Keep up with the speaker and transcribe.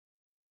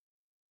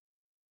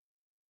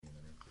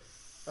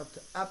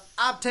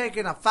I'm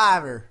taking a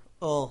 $5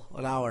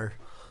 an hour.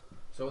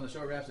 So when the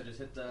show wraps, I just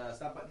hit the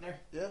stop button there?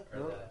 Yeah.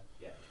 Or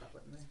stop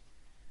button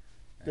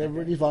there.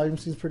 Everybody's volume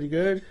seems pretty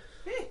good.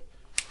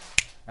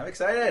 I'm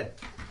excited.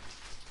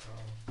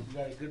 You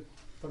got a good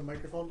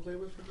microphone to play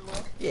with for a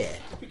while? Yeah.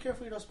 Be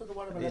careful you don't spill the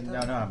water by No,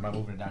 that time. I'm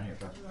moving it down here.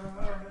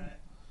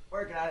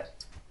 Working on it.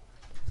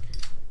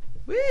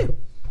 Woo!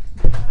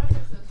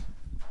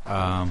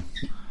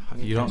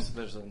 You don't.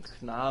 There's a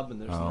knob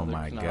and there's another knob. Oh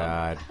my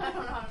god! I don't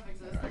know how to fix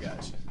this. I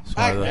got you. It's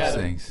one of those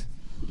things.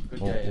 Good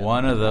guy, yeah.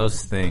 One of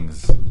those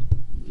things.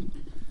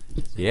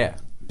 Yeah,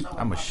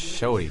 I'm a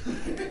shorty.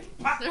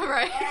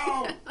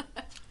 Right.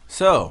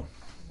 So.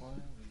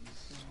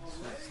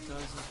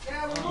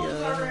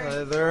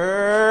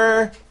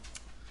 Either.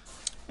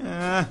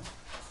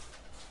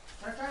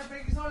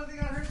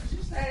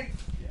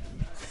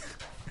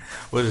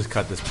 We'll just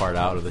cut this part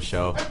out of the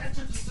show.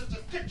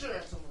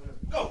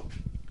 Go.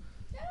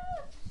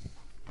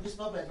 You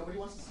smell bad. Nobody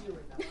wants to see you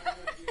right now.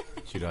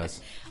 She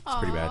does. It's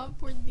pretty bad.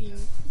 Poor thing.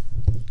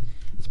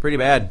 It's pretty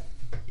bad.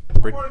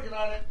 We're working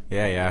on it.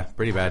 Yeah,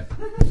 pretty bad.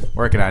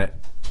 Working on it.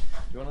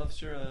 You want to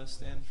lift your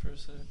stand for a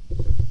second?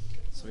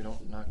 So we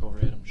don't knock over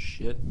Adam's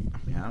shit.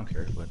 Yeah, I don't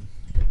care, but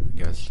I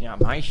guess. Yeah,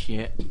 my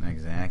shit.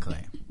 Exactly.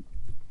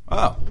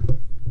 Oh.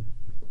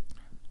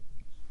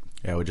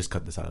 Yeah, we'll just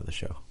cut this out of the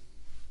show.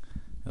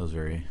 That was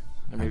very...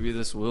 And maybe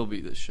this will be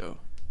the show.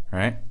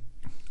 Right?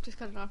 Just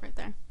cut it off right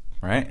there.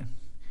 Right?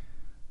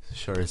 It's the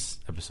shortest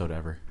episode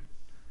ever.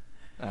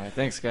 All right,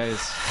 thanks, guys.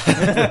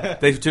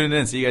 Thanks for tuning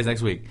in. See you guys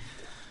next week.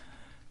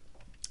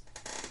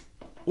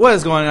 What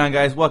is going on,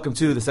 guys? Welcome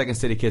to the Second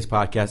City Kids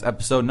podcast,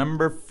 episode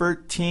number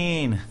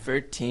 13.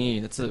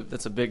 13.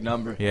 That's a big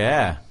number.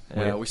 Yeah.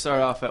 Yeah, we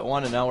started off at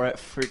 1 and now we're at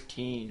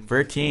 13.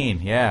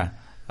 13, yeah.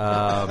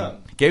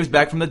 Gabe's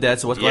back from the dead,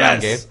 so what's going on,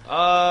 Gabe?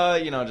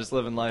 Just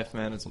living life,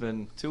 man. It's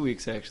been 2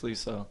 weeks, actually,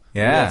 so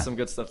Yeah. we got some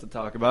good stuff to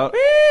talk about.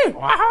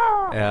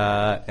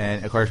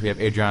 And, of course, we have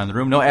Adrian in the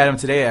room. No Adam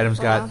today. Adam's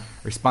got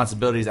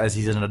responsibilities as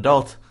he's an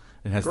adult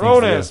and has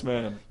Grown-ass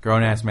man.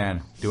 Grown-ass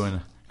man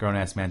doing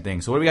grown-ass man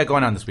things. So what do we got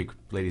going on this week,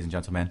 ladies and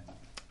gentlemen?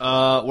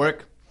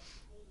 Work.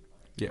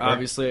 Yeah,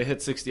 Obviously, I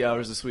hit 60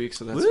 hours this week,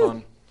 so that's Woo.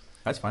 fun.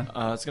 That's fun.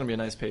 It's going to be a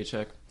nice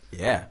paycheck.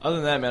 Yeah. Other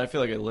than that, man, I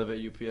feel like I live at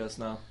UPS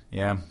now.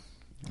 Yeah.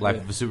 Life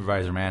of a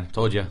supervisor, man.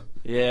 Told you.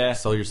 Yeah.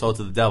 Sold your soul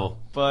to the devil.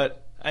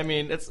 But, I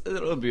mean,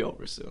 it'll be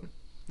over soon.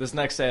 This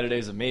next Saturday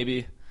is a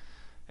maybe.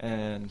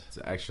 And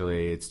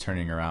It's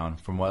turning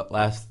around. From what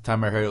last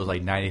time I heard, it was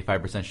like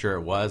 95% sure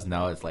it was.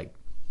 Now it's like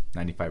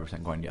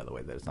 95% going the other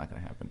way that it's not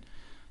going to happen.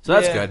 So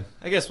that's good.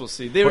 I guess we'll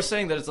see. They were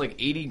saying that it's like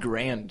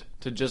 $80,000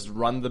 to just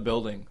run the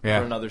building for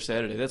another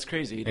Saturday. That's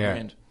crazy,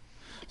 $80,000.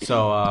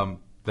 So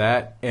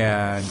that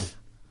and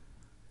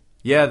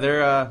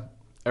they're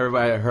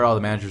everybody. I heard all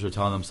the managers were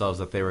telling themselves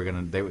that they were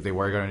gonna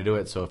do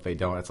it. So if they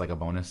don't, it's like a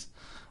bonus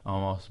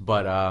almost.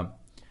 But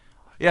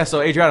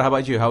So Adriana, how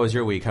about you? How was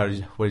your week?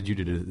 What did you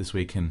do this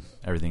week and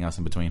everything else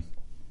in between?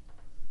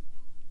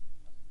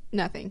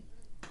 Nothing.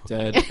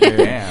 Dead air.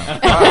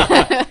 Damn,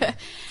 wow.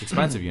 It's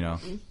expensive, you know.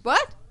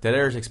 What? Dead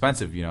air is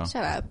expensive, you know.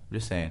 Shut up.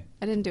 Just saying.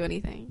 I didn't do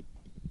anything.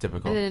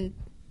 Typical. I didn't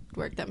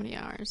work that many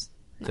hours.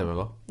 No.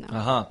 Typical. No.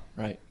 Uh-huh,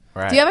 right.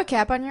 Right. Do you have a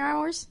cap on your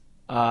hours?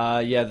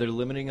 Yeah, they're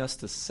limiting us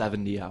to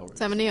 70 hours.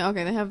 70?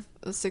 Okay, they have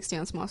 60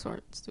 on small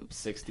swords.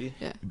 60?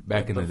 Yeah.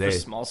 Back in the For day,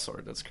 small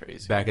sword, that's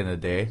crazy.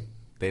 they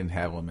didn't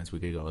have limits. We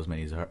could go as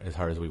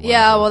hard as we wanted.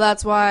 Yeah, well,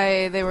 that's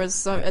why there was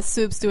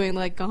Soup's doing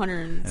like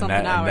 100 and something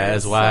hours. And that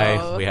is why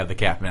so. we have the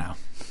cap now,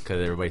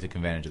 because everybody took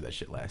advantage of that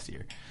shit last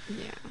year.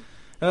 Yeah.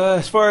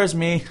 As far as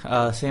me,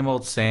 same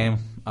old same.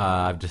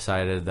 I've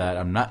decided that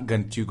I'm not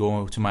going to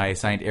go to my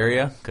assigned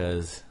area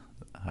because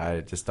I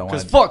just don't want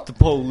to. Because fuck the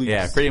police.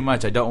 Yeah, pretty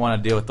much. I don't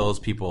want to deal with those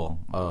people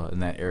in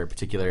that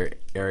particular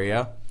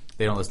area.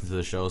 They don't listen to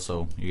the show,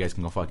 so you guys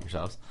can go fuck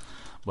yourselves.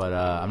 But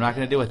I'm not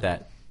going to deal with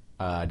that.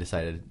 I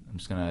decided I'm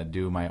just going to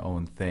do my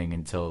own thing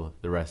until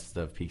the rest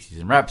of peak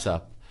season wraps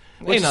up.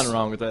 Ain't nothing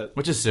wrong with that.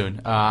 Which is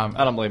soon.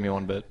 I don't blame you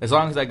one bit. As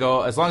long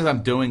as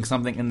I'm doing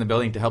something in the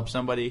building to help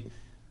somebody,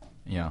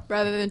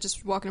 Rather than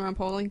just walking around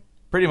polling?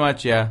 Pretty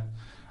much, yeah.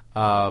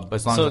 But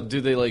as long So as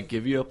do they like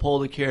give you a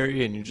pole to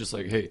carry and you're just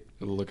like, hey,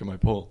 look at my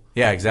pole?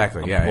 yeah,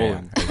 exactly. I'm Yeah.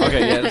 polling.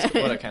 Okay, yeah, that's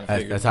what I kind of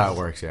figured. That's how it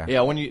works, yeah.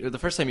 Yeah, the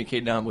first time he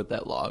came down with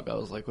that log, I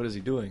was like, what is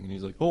he doing? And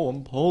he's like, oh,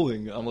 I'm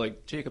polling. I'm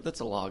like, Jacob, that's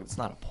a log. It's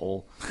not a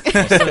pole.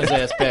 I sent his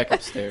ass back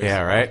upstairs.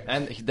 Yeah, right?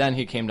 And then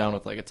he came down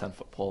with like a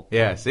 10-foot pole.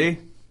 Yeah, see?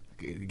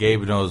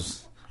 Gabe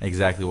knows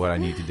exactly what I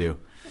need to do.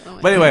 Oh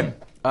my But anyway,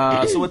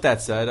 so with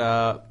that said,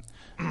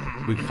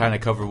 we kind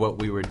of covered what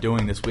we were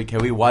doing this week.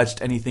 Have we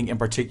watched anything in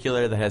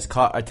particular that has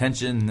caught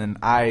attention and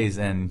eyes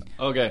and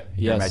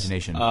your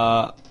imagination?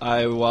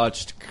 I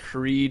watched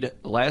Creed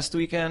last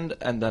weekend,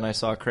 and then I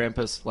saw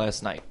Krampus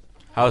last night.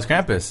 How was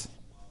Krampus?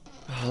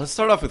 Let's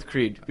start off with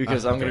Creed,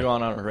 because I'm going to go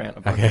on a rant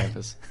about Okay.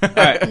 Krampus. All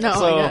right, No, so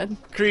my God.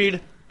 Creed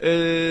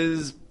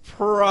is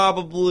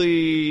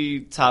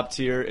probably top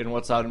tier in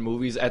what's out in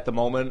movies at the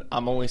moment.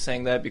 I'm only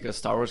saying that because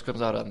Star Wars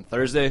comes out on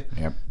Thursday.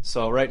 Yep.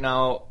 So right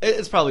now,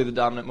 it's probably the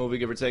dominant movie,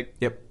 give or take.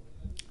 Yep.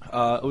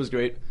 It was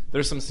great.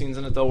 There's some scenes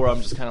in it though where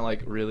I'm just kind of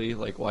like, really,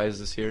 like, why is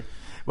this here?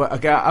 Well,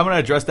 okay, I'm going to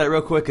address that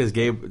real quick because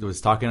Gabe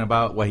was talking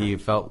about what he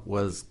felt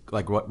was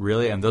like what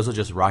really, and those are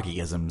just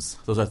Rocky-isms.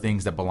 Those are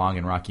things that belong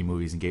in Rocky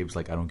movies, and Gabe's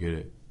like, I don't get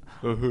it.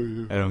 I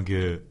don't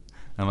get it.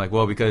 And I'm like,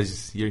 well,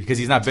 because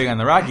he's not big on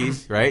the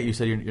Rockies, right? You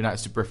said you're not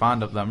super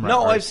fond of them, right?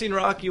 No, I've seen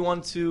Rocky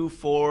 1, 2,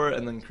 4,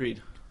 and then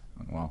Creed.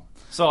 Well,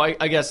 So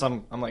I guess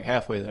I'm like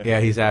halfway there. yeah,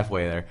 he's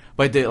halfway there.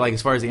 But like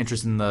as far as the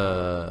interest in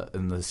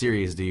the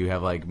series, do you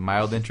have like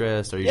mild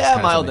interest, or you just Yeah,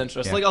 kinda mild something-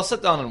 interest. yeah. Like I'll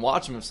sit down and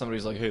watch them if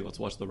somebody's like, "Hey, let's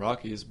watch the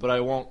Rockies," but I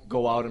won't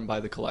go out and buy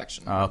the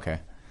collection. Oh, okay.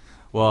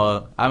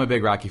 Well, I'm a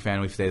big Rocky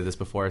fan. We've stated this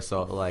before,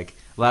 so like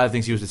a lot of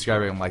things he was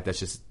describing, I'm like, that's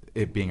just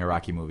it being a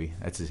Rocky movie.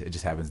 It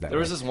just happens that There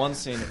way. was this one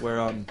scene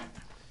where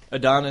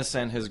Adonis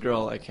and his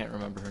girl, I can't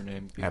remember her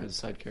name because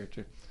side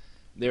character,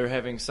 they were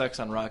having sex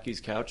on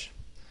Rocky's couch,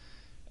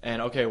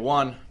 and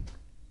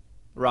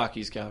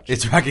Rocky's couch.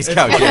 It's Rocky's It's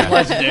couch, fucking yeah.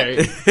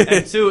 legendary.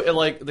 And two, it,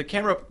 like the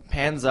camera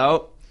pans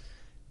out,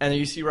 and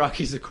you see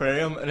Rocky's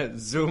aquarium, and it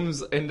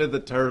zooms into the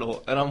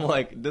turtle, and I'm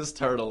like, this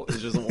turtle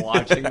is just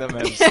watching them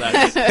have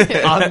sex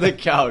on the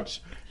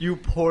couch. You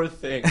poor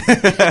thing.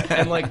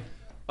 And like,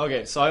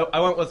 okay, so I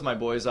went with my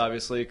boys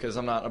obviously because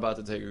I'm not about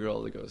to take a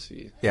girl to go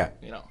see. Yeah.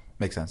 You know,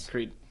 Makes sense.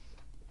 Creed.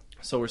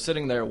 So we're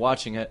sitting there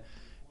watching it.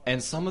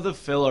 And some of the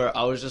filler,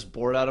 I was just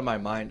bored out of my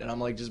mind. And I'm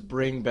like, just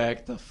bring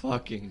back the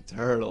fucking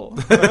turtle.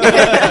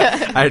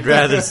 I'd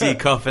rather see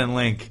Cuff and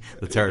Link,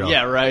 the turtle.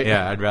 Yeah, right.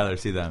 Yeah, I'd rather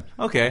see them.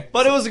 Okay.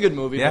 But it was a good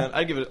movie, Yeah. man.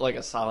 I'd give it like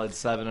a solid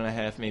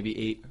 7.5, maybe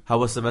 8. How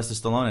was Sylvester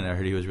Stallone in it? I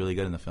heard he was really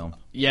good in the film.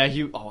 Yeah,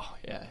 he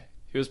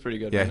was pretty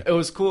good. Yeah. Man. It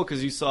was cool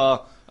because you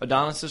saw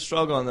Adonis'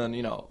 struggle, and then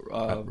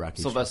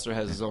Rocky's Sylvester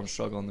has his own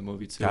struggle in the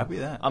movie too. Copy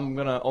that. I'm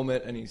gonna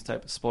omit any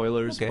type of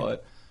spoilers, Okay.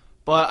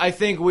 but I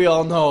think we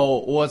all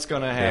know what's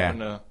gonna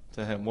happen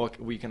to him. What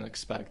we can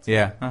expect.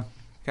 Yeah. Huh.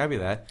 Copy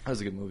that. That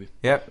was a good movie.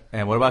 Yep.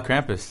 And what about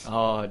Krampus?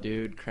 Oh,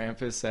 dude,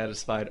 Krampus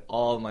satisfied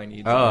all my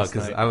needs. Oh, last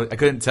because night. I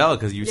couldn't tell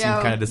because you Yeah.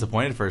 seemed kind of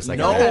disappointed for a second.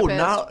 No, Krampus.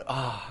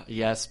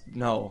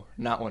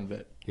 not one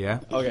bit. Yeah.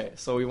 Okay,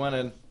 so we went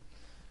in,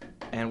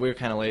 and we were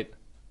kind of late,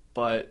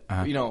 but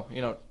Uh-huh. you know,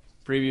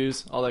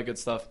 previews, all that good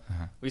stuff.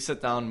 We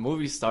sit down,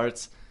 movie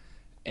starts,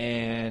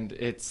 and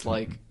it's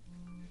like,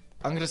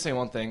 I'm gonna say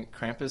one thing: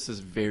 Krampus is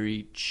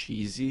very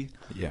cheesy,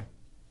 Yeah.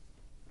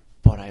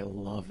 but I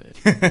love it.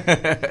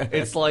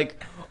 It's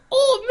like,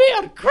 oh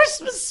man,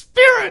 Christmas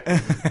spirit,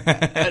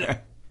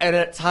 and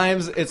at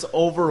times it's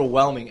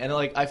overwhelming, and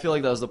like I feel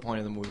like that was the point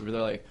of the movie where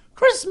they're like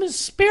Christmas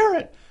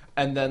spirit,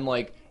 and then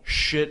like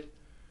shit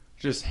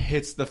just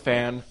hits the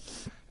fan.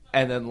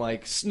 And then,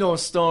 like,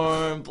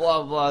 snowstorm,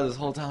 blah, blah, this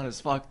whole town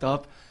is fucked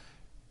up.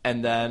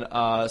 And then,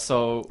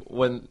 so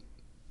when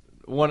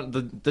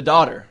the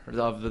daughter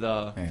of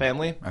the Yeah.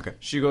 family, Okay.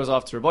 she goes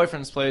off to her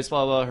boyfriend's place,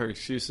 blah, blah. Her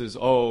excuse is,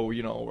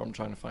 I'm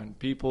trying to find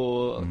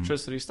people,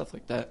 electricity, stuff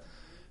like that.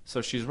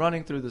 So she's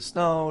running through the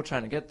snow,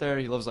 trying to get there.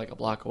 He lives, like, a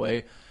block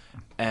away.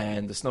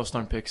 And the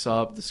snowstorm picks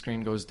up, the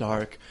screen goes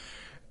dark.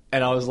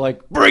 And I was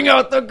like, bring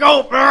out the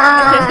goat!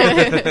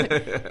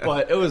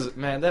 But it was,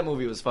 man, that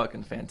movie was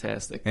fucking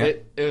fantastic. Yeah.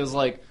 It was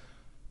like,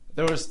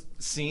 there was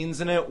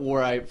scenes in it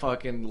where I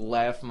fucking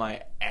laughed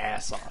my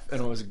ass off.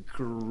 And it was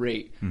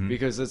great.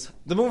 Because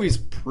the movie's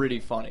pretty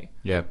funny.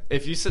 Yeah.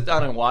 If you sit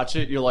down and watch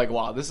it, you're like,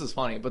 wow, this is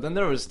funny. But then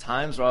there was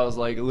times where I was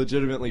like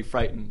legitimately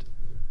frightened.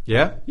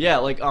 Yeah. Yeah,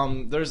 like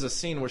there's a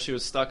scene where she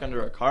was stuck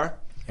under a car,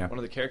 Yeah. one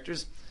of the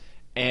characters,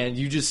 and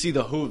you just see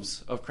the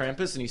hooves of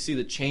Krampus and you see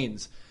the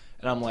chains.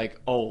 And I'm like,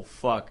 oh,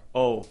 fuck,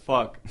 oh,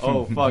 fuck,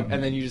 oh, fuck.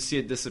 And then you just see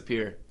it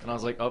disappear. And I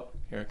was like, oh,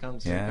 here it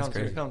comes, here Yeah, it that's comes,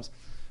 here it crazy. comes.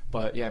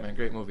 But yeah, man,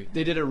 great movie.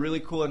 They did a really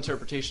cool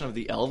interpretation of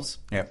the elves.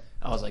 Yep.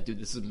 I was like, dude,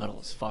 this is metal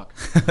as fuck.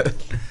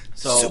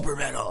 So, Super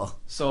metal.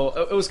 So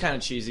it was kind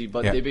of cheesy,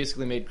 but Yeah. they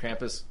basically made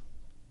Krampus,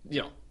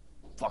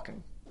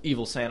 fucking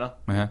evil Santa,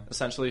 Uh-huh.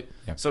 essentially.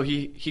 Yeah. So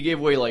he gave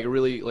away like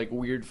really like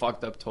weird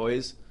fucked up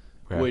toys,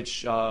 Okay.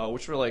 which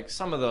were like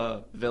some of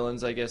the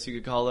villains, I guess you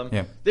could call them.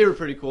 Yeah. They were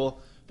pretty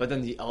cool. But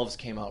then the elves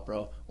came out,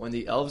 bro. When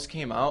the elves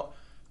came out,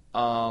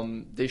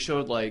 they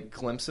showed like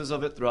glimpses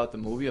of it throughout the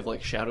movie of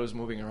like shadows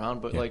moving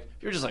around. But Yeah. like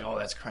you're just like, oh,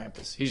 that's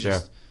Krampus. He's Sure.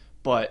 just.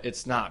 But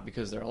it's not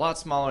because they're a lot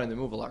smaller and they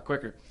move a lot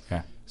quicker.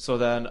 Yeah. So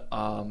then,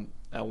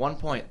 at one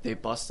point, they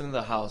bust into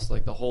the house.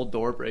 Like the whole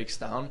door breaks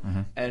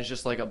down, and it's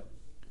just like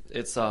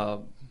it's a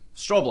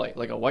strobe light,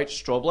 like a white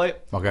strobe light,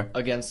 Okay.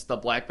 against the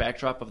black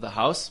backdrop of the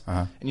house.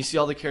 Uh-huh. And you see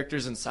all the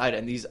characters inside,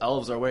 and these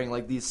elves are wearing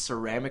like these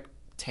ceramic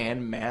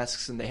tan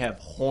masks, and they have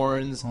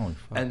horns Holy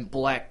fuck. and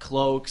black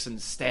cloaks and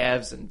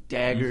staves and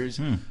daggers.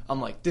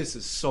 I'm like, this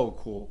is so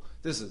cool.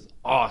 This is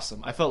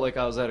awesome. I felt like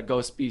I was at a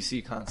Ghost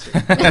BC concert.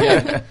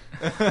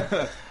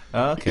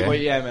 Okay. But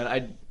yeah, man, I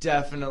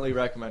definitely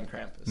recommend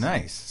Krampus.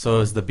 Nice. So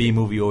it's the B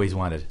movie you always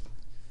wanted.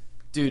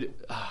 Dude,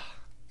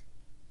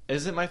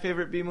 is it my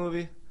favorite B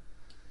movie?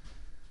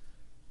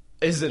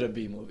 Is it a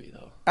B movie,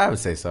 though? I would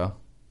say so.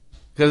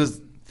 Because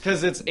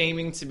Because it's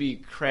aiming to be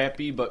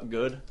crappy but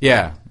good.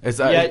 yeah, it's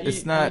Yeah,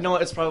 it's not. You know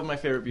what? It's probably my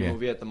favorite B Yeah.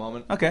 movie at the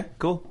moment. Okay,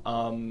 cool.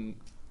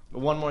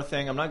 one more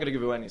thing. I'm not going to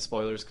give away any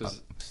spoilers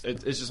because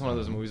it's just one of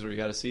those movies where you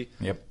got to see.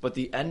 Yep. But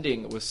the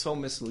ending was so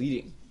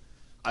misleading.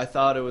 I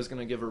thought it was going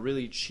to give a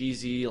really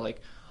cheesy,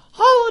 like,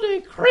 holiday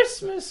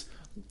Christmas,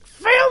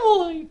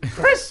 family,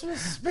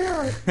 Christmas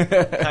spirit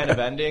kind of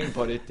ending,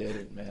 but it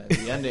didn't, man.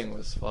 The ending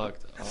was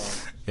fucked up.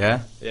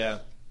 Yeah? Yeah.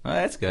 Well,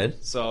 that's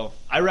good. So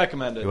I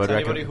recommend it You would to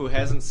anybody recommend- who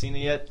hasn't seen it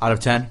yet. Out of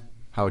 10,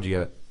 how would you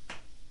give it?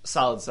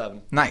 Solid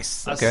 7.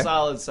 Nice. A Okay.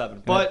 solid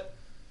 7. But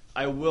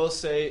I will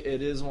say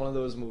it is one of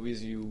those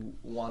movies you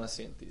want to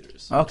see in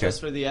theaters. Okay.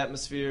 Just for the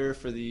atmosphere,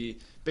 for the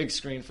big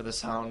screen, for the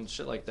sound,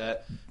 shit like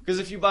that. Because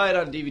if you buy it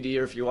on DVD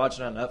or if you watch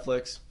it on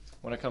Netflix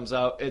when it comes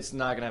out, it's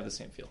not gonna have the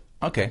same feel.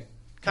 Okay.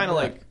 Kind of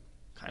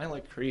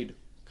like Creed.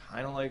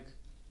 Kind of like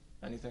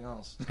anything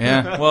else.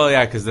 Yeah. Well,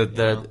 yeah, because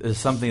there's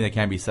something that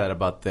can be said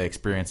about the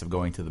experience of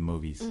going to the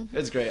movies.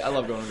 It's great. I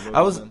love going to the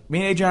movies. man. Me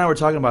and Adrian and I were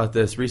talking about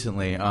this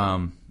recently,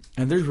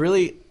 and there's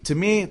really, to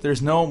me,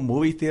 there's no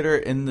movie theater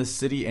in the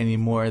city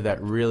anymore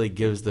that really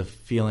gives the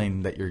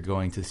feeling that you're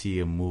going to see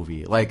a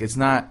movie. Like, it's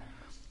not,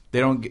 they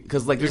don't,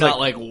 because like, You're there's not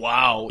like,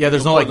 wow. yeah,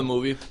 there's no before like the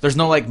movie. There's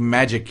no like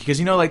magic because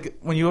you know like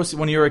when you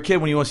were a kid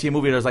when you go see a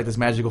movie there's like this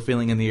magical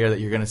feeling in the air that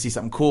you're gonna see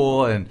something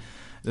cool and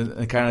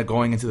kind of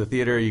going into the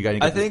theater you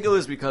got. I think it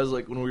was because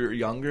like when we were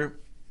younger,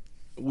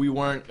 we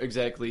weren't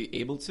exactly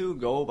able to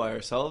go by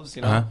ourselves.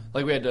 You know, Uh-huh.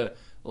 like we had to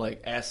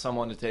like ask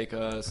someone to take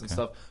us and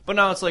stuff. But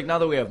now it's like now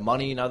that we have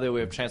money, now that we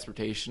have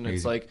transportation,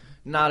 it's Easy. like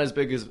not as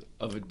big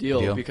of a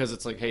deal Deal. because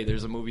it's like, hey,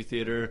 there's a movie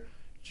theater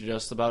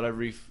just about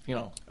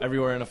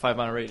everywhere in a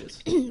 5-mile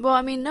radius. Well,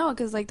 I mean, no,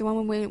 because like the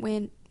one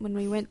when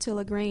we went to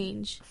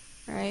Lagrange,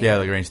 right? Yeah,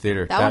 the Grange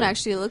Theater. That one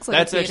actually looks like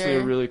That's a theater. actually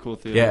a really cool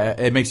theater. Yeah,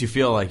 it makes you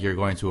feel like you're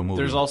going to a movie.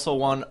 There's also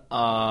one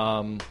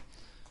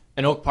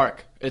in Oak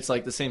Park. It's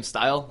like the same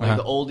style, like Uh-huh.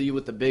 the oldie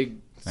with the big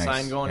Nice.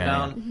 sign going Yeah,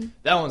 down. yeah. Mm-hmm.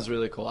 That one's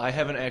really cool. I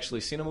haven't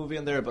actually seen a movie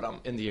in there, but I'm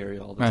in the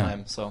area all the Uh-huh.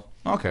 time. So,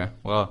 Okay,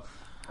 well,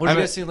 what did I you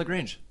mean- guys see in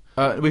Lagrange?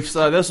 we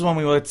saw this is when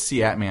we went to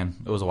see Ant-Man.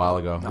 It was a while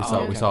ago. We okay.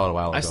 saw it a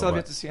while ago. I still have but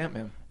yet to see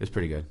Ant-Man. It's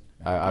pretty good.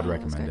 I'd Oh,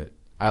 recommend that's it.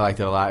 I liked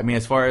it a lot. I mean,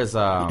 as far as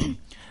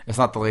it's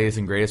not the latest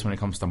and greatest when it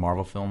comes to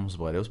Marvel films,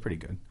 but it was pretty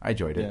good. I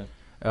enjoyed it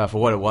for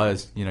what it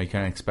was. You know, you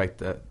can't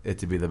expect it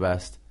to be the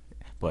best,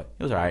 but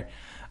it was all right.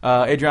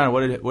 Adriana,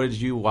 what did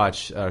you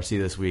watch or see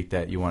this week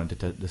that you wanted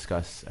to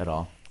discuss at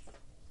all?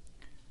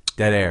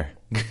 Dead Air.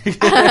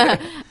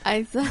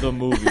 I saw. The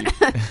movie.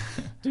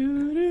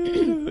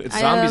 It's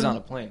I, zombies on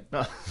a plane.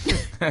 No.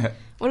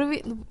 What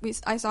did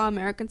I saw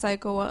American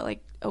Psycho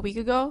like a week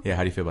ago. Yeah,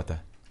 how do you feel about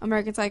that?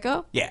 American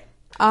Psycho. Yeah.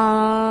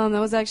 That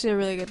was actually a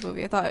really good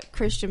movie. I thought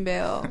Christian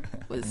Bale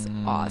was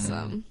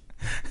awesome,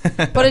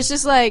 but it's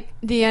just like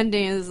the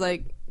ending is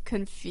like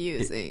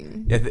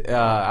confusing. Yeah,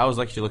 I was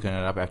actually looking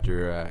it up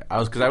after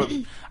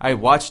I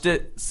watched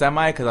it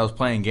semi because I was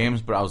playing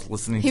games, but I was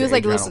listening. He to was, like,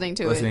 Adriana, listening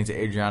to it. listening to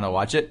Adriana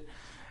watch it,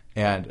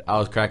 and I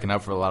was cracking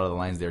up for a lot of the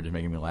lines. They were just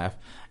making me laugh,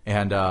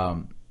 and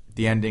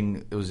the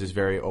ending it was just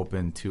very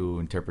open to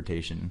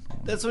interpretation.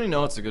 That's when you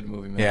know it's a good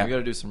movie, man. Yeah. You got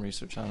to do some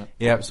research on it.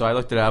 Yeah, so I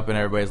looked it up, and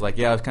everybody's like,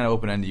 "Yeah, it's kind of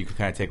open ended. You can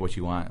kind of take what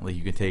you want. Like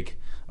you can take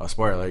a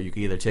spoiler. You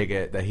can either take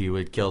it that he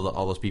would kill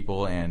all those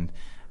people and."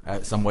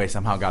 Some way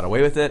somehow got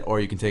away with it, or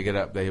you can take it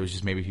up that he was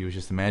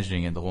just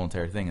imagining it the whole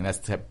entire thing, and that's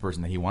the type of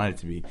person that he wanted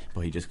to be,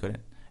 but he just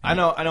couldn't. I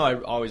know. I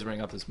always bring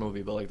up this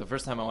movie, but like the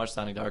first time I watched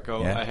Donnie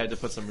Darko, Yeah. I had to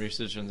put some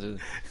research into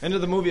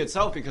the movie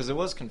itself because it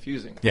was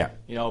confusing. Yeah.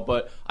 you know.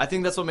 But I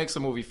think that's what makes the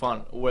movie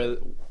fun, where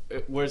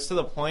it's to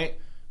the point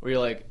where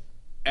you're like,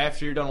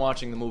 after you're done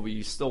watching the movie,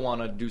 you still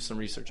want to do some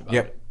research about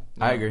Yep. it.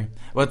 I agree.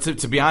 Well,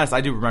 to be honest,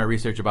 I do my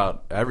research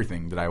about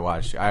everything that I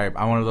watch. I'm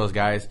one of those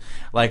guys.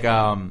 Like,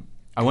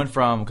 I went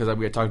from, because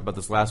we had talked about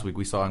this last week,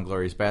 we saw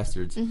Inglourious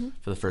Bastards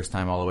for the first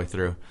time all the way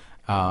through.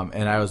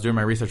 And I was doing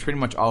my research pretty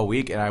much all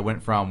week, and I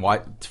went from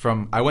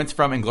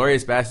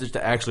Inglourious Bastards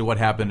to actually what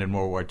happened in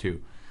World War II.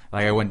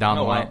 Like, I went down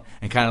the line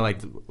and kind of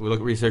like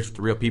researched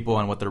the real people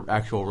and what their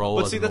actual role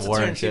was But see, in the that's a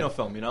war and shit. Tarantino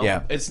film, you know?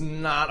 Yeah. It's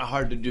not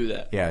hard to do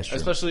that. Yeah, it's true.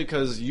 Especially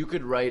because you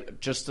could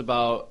write just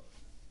about...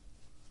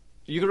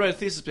 You could write a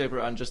thesis paper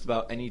on just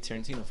about any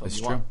Tarantino film It's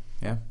you true. want.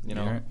 Yeah. You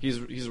know, You're right.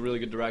 he's a really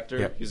good director.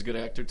 Yep. He's a good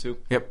actor, too.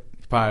 Yep.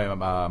 He's probably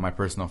my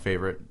personal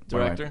favorite.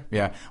 One of my- Director?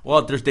 yeah.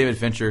 Well, there's David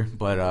Fincher,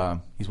 but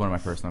he's one of my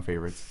personal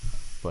favorites.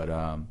 But,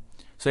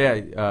 so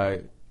yeah,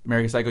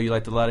 American Psycho, you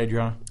liked it a lot,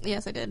 Adriana?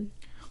 Yes, I did.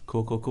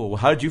 Cool. Well,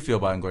 how did you feel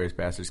about Inglourious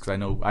Bastards? Because I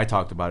know I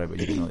talked about it, but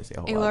you didn't really say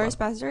a whole lot Inglourious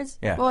about it. Bastards.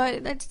 Yeah. Well, I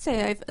did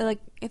say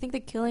I think the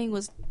killing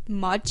was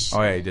much.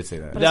 Oh, yeah, you did say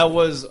that. That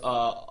was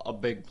a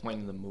big point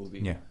in the movie.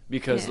 Yeah.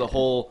 Because Yeah.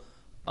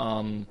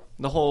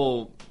 the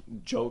whole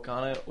joke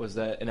on it was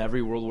that in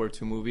every World War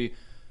II movie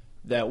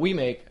that we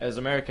make as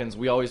Americans,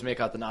 we always make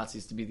out the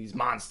Nazis to be these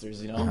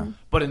monsters, you know. Uh-huh.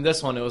 But in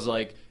this one, it was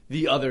like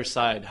the other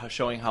side,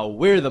 showing how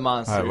we're the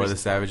monsters. we're the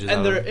savages and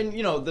of they're it. and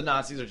you know the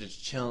Nazis are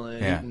just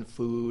chilling, Yeah. eating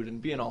food,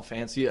 and being all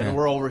fancy, Yeah. and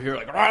we're over here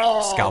like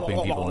Scalping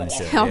people and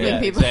shit. Scalping Yeah,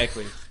 people.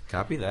 exactly.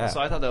 Copy that. So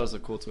I thought that was a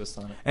cool twist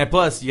on it. And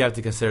plus, you have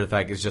to consider the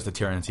fact it's just a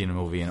Tarantino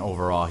movie, and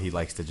overall, he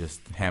likes to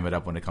just ham it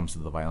up when it comes to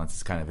the violence.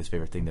 It's kind of his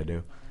favorite thing to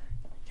do.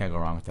 Can't go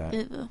wrong with that.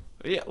 Ew.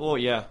 Yeah, well,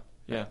 yeah.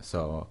 Yeah.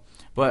 So,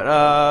 but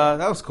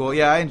that was cool.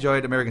 Yeah, I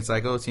enjoyed American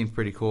Psycho. It seemed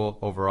pretty cool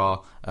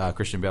overall.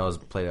 Christian Bale has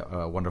played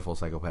a wonderful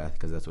psychopath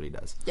because that's what he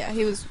does. Yeah,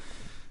 he was.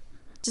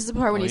 Just the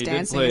part when Well, he's he did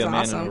dancing play is a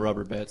man awesome. in a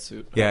rubber bat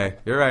suit. Yeah,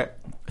 you're right.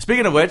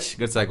 Speaking of which,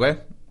 good segue.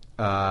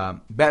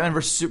 Batman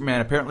vs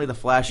Superman. Apparently, the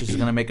Flash is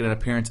going to make an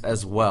appearance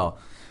as well.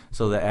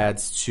 So that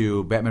adds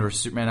to Batman vs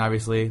Superman.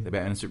 Obviously, the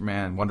Batman and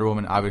Superman, Wonder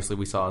Woman. Obviously,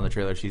 we saw in the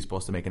trailer she's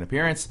supposed to make an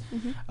appearance.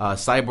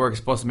 Cyborg is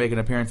supposed to make an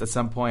appearance at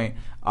some point.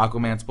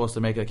 Aquaman's supposed to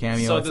make a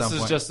cameo. So at some this is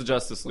point. just the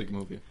Justice League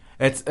movie.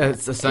 It's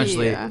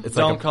essentially Yeah. it's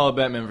Don't like call it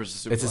Batman versus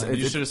Superman. It's just- You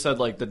it's- should have said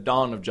like the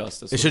Dawn of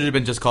Justice. it should have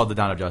been just called the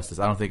Dawn of Justice.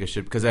 I don't think it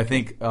should because I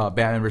think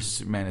Batman vs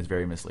Superman is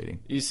very misleading.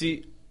 You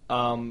see,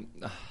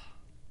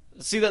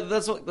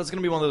 that's going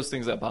to be one of those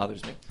things that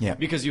bothers me. Yeah.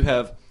 Because you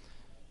have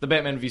the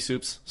Batman v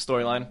Supes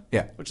storyline.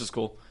 Yeah. Which is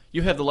cool.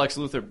 You have the Lex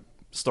Luthor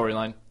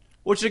storyline,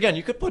 which again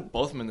you could put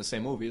both of them in the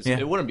same movie. Yeah.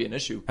 It wouldn't be an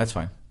issue. That's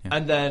fine. Yeah.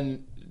 And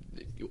then,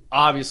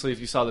 obviously, if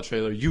you saw the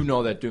trailer, you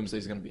know that Doomsday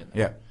is going to be in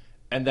there. Yeah.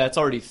 And that's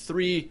already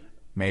three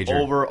Major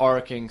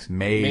overarching,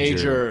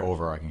 major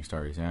overarching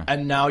stories. Yeah.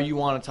 and now you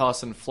want to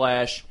toss in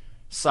Flash,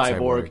 Cyborg,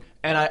 Cyborg.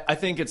 and I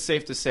think it's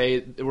safe to say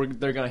they're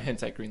going to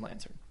hint at Green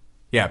Lantern.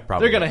 Yeah,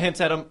 probably. They're going to hint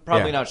at him,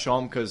 probably Yeah. not show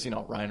him because,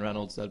 Ryan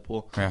Reynolds,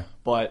 Deadpool. Yeah.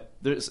 But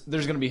there's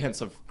going to be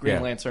hints of Green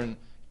Yeah. Lantern,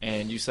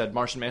 and you said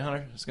Martian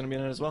Manhunter is going to be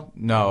in it as well?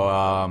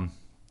 No.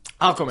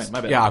 Aquaman,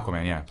 my bad. Yeah,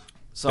 Aquaman. Yeah.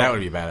 So- that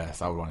would be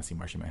badass. I would want to see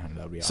Martian Manhunter.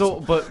 That would be awesome. So,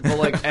 but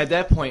like, at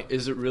that point,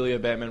 is it really a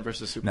Batman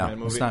versus no, Superman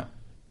movie? it's not.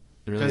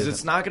 It really Because isn't.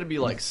 it's not going to be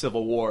like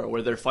Civil War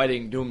where they're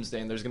fighting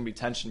Doomsday and there's going to be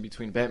tension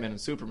between Batman and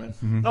Superman.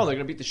 No, they're going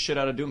to beat the shit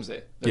out of Doomsday.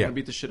 They're Mm-hmm. Yeah. going to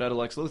beat the shit out of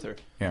Lex Luthor.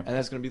 Yeah. And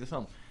that's going to be the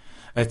film.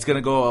 It's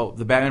gonna go.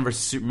 The Batman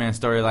versus Superman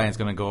storyline is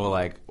gonna go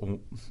like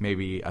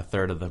maybe a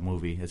third of the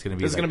movie. It's gonna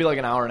be. It's going to be like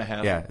an hour and a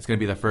half. Yeah, it's gonna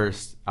be the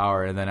first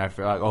hour, and then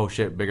after like, oh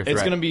shit, bigger threat.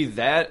 It's going to be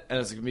that, and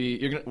it's going to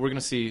be we're going to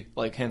see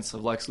like hints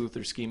of Lex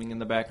Luthor scheming in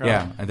the background.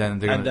 Yeah, and then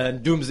they're And gonna.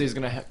 then Doomsday's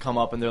going to come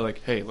up, and they're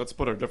like, "Hey, let's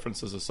put our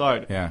differences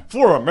aside. Yeah.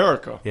 For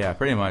America." Yeah,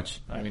 pretty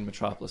much. I mean,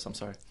 Metropolis. I'm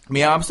sorry. I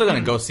mean, I'm still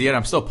gonna go see it.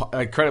 I'm still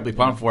incredibly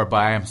pumped for it, but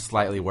I am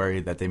slightly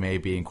worried that they may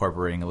be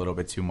incorporating a little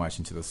bit too much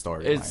into the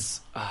story.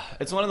 It's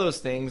one of those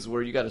things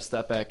where you got to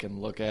step back and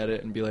look at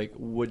it and be like,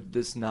 would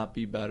this not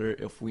be better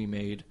if we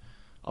made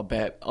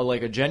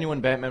a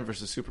genuine Batman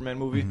versus Superman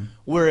movie Mm-hmm.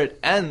 where it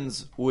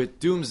ends with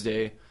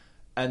Doomsday,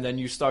 and then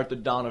you start the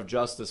Dawn of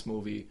Justice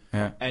movie,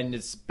 Yeah. and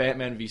it's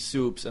Batman v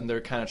Supes, and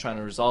they're kind of trying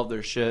to resolve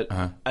their shit,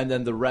 Uh-huh. and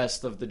then the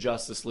rest of the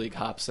Justice League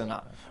hops in on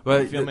it.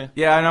 But You feel me?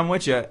 yeah, and I'm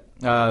with you.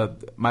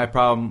 My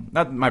problem,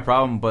 not my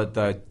problem, but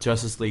the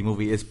Justice League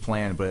movie is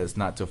planned, but it's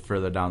not till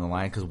further down the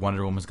line because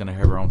Wonder Woman's going to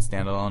have her own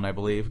standalone, I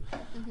believe.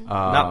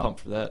 Not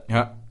pumped for that.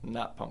 Yeah,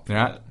 Not pumped for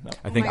you're that. not. No.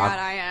 I Oh think my god,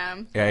 I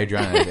am. yeah,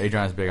 Adrian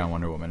is big on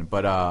Wonder Woman,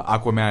 but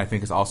Aquaman I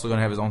think is also going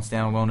to have his own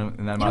standalone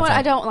in that You know amount of what? time.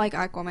 I don't like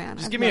Aquaman.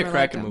 Just I've give me a never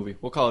liked Kraken him. movie.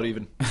 We'll call it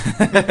even.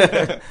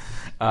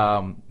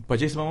 But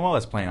Jason Momoa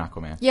is playing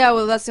Aquaman. Yeah,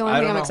 well, that's the only I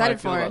thing don't I'm know how I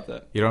excited feel for. about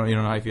that. You don't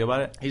know how you feel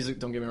about it?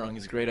 Don't get me wrong,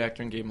 he's a great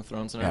actor in Game of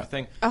Thrones and Yeah.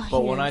 everything. Oh,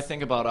 but he when I is.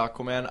 think about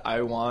Aquaman,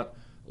 I want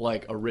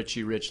like a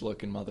Richie Rich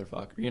looking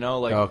motherfucker. You know,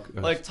 like Oh,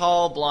 like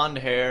tall, blonde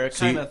hair,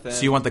 So you, kind of thin.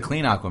 so you want the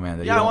clean Aquaman? That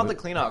you yeah, I don't- want the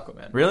clean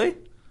Aquaman. Really?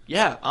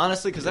 Yeah,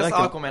 honestly, because that's You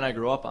like the Aquaman I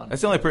grew up on.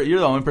 That's the only you're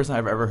the only person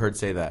I've ever heard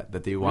say that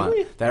they want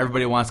Really? that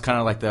everybody wants kind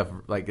of like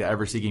the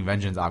ever seeking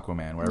vengeance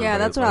Aquaman where Yeah,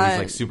 that's where what he's I-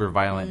 like super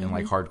violent and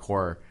like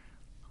hardcore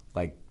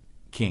like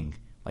king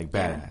like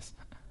badass.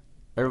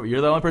 You're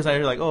the only person I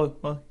hear like oh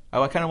well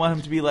I kind of want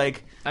him to be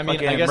like I mean,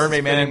 fucking I guess Mermaid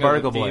it's Man and fitting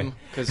of Barnacle the Boy. theme,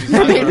 'cause he's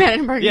Mermaid talking Man about-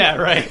 and Barnacle Yeah,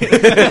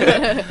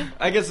 right.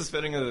 I guess it's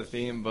fitting of the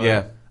theme, but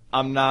Yeah.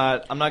 I'm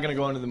not gonna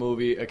go into the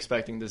movie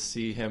expecting to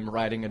see him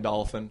riding a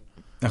dolphin.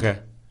 Okay.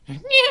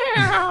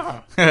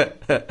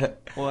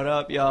 What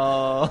up,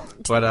 y'all?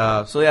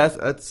 But so yeah,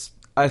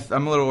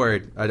 I'm a little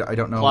worried. I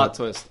don't know. Plot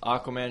twist: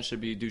 Aquaman should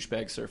be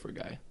douchebag surfer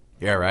guy.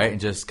 Yeah, right. And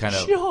just kind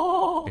of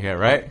Yeah. yeah,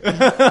 right.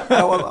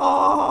 That was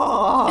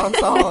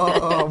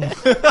awesome.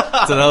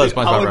 It's another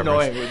SpongeBob How reference.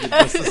 annoying would the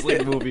Justice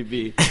League movie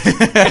be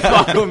if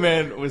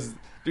Aquaman was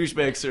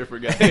douchebag surfer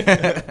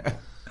guy?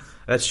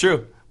 That's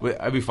true.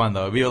 It'd be fun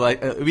though.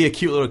 It'd be a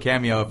cute little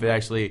cameo if it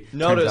actually turns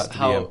Notice out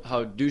to be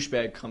how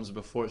douchebag comes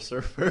before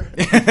surfer.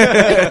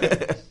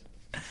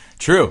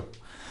 true.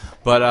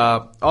 But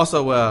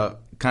also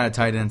kind of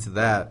tied into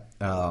that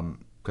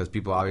because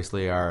people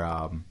obviously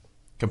are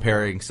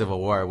comparing Civil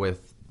War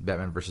with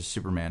Batman versus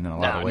Superman in a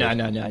lot of ways.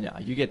 No.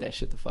 You get that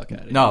shit the fuck out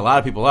of here. No, a lot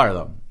of people are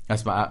though.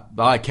 That's a lot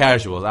of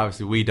casuals.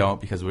 Obviously, we don't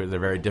because they're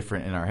very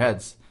different in our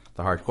heads.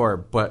 The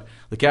hardcore, but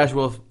the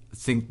casual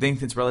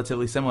think it's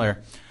relatively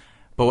similar.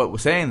 But what we're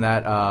saying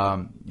that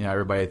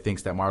everybody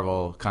thinks that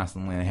Marvel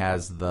constantly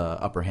has the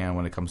upper hand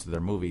when it comes to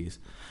their movies,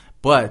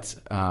 but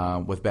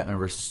with Batman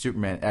vs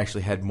Superman, it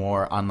actually had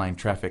more online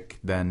traffic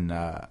than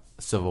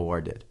Civil War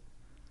did.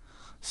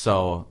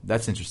 So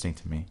that's interesting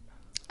to me.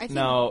 I think,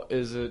 Now,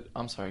 is it...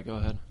 I'm sorry, go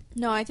ahead.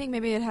 No, I think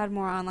maybe it had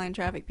more online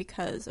traffic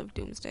because of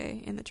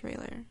Doomsday in the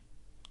trailer.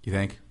 You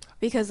think?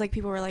 Because like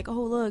people were like,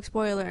 "Oh, look,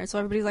 spoiler!" So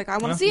everybody's like, "I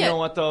want to Well, see You it." know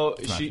what, though?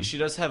 It's an option. She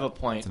does have a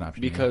point. It's an option,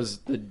 because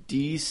the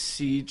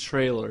DC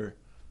trailer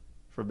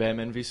for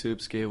Batman v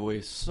Supes gave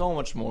away so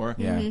much more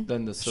Yeah.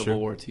 than the Civil Sure.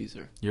 War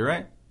teaser. You're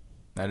right.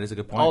 That is a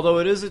good point. Although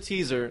it is a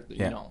teaser,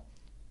 Yeah.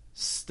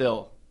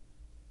 still,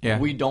 yeah,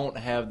 we don't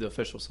have the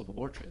official Civil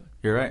War trailer.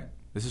 you're right.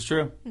 This is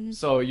true.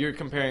 So you're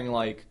comparing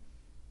like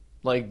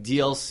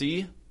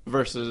DLC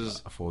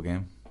versus, A full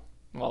game.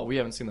 well, we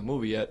haven't seen the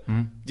movie yet.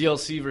 Mhm.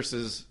 DLC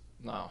versus,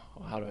 no,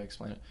 how do I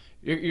explain it?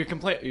 You're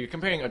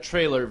comparing a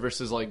trailer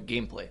versus like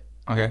gameplay.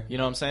 Okay. You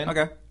know what I'm saying?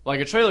 Okay. Like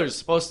a trailer is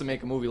supposed to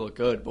make a movie look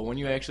good, but when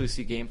you actually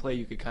see gameplay,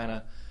 you could kind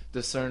of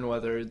discern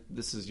whether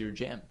this is your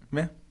jam.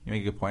 Yeah, you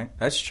make a good point.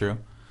 That's true.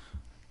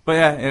 But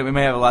yeah, it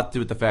may have a lot to do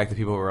with the fact that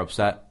people were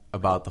upset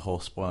about the whole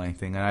spoiling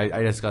thing, and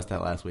I discussed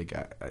that last week.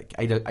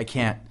 I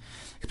can't.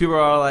 'Cause people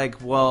are all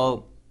like,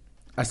 well,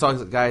 I saw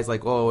guys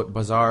like, oh,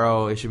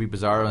 Bizarro, it should be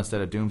Bizarro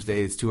instead of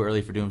Doomsday. It's too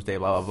early for Doomsday,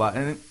 blah blah blah.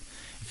 And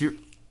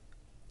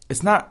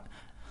it's not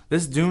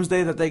this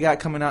Doomsday that they got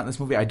coming out in this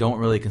movie. I don't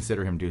really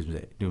consider him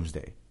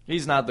Doomsday.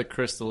 He's not the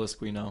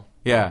Crystalist we know.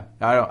 Yeah,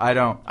 I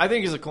don't. I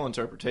think he's a cool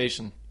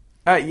interpretation,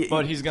 but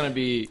he's gonna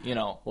be,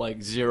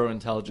 like zero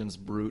intelligence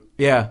brute.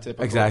 Yeah,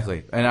 Typical.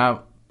 exactly. And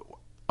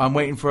I'm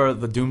waiting for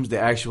the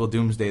actual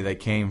Doomsday that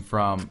came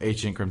from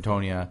Ancient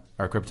Kryptonia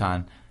or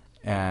Krypton,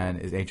 and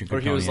is Ancient Kryptonia.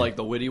 Where he was like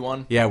the witty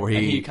one. Yeah, where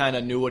and he kind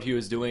of knew what he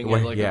was doing. Where-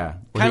 and like yeah.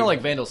 Where kind he- of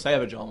like Vandal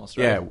Savage almost.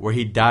 Right? yeah, where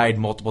he died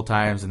multiple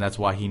times, and that's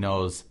why he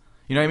knows.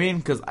 You know what I mean?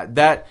 Because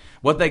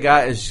what they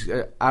got is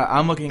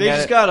I'm looking They at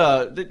just it.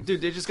 got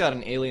they just got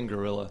an alien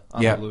gorilla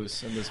on Yeah. the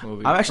loose in this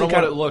movie. I'm actually from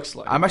kinda, what it looks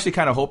like. I'm actually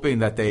kind of hoping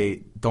that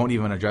they don't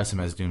even address him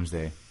as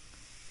Doomsday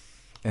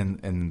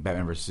in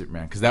Batman vs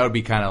Superman, because that would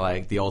be kind of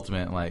like the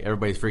ultimate. Like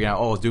everybody's freaking out,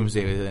 oh, it's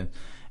Doomsday, and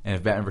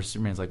if Batman vs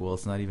Superman's like, well,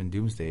 it's not even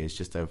Doomsday, it's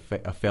just a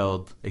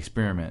failed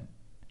experiment.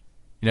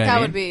 You know what I That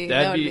mean? would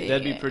be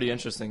That'd be pretty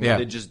interesting. Yeah.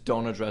 They just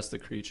don't address the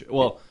creature.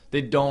 Well,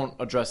 they don't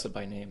address it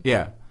by name.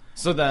 Yeah.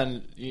 So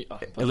then,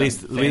 At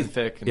least,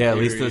 fanfic. And yeah. At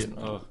theory least, and,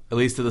 at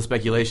least to the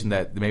speculation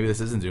that maybe this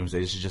isn't Doomsday.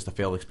 This is just a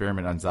failed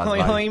experiment on Zod's Hoi,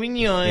 body. hoi,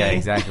 mignon. Yeah,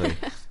 exactly.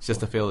 It's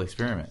just a failed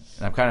experiment,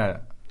 and I'm kind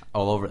of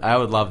all over. I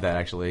would love that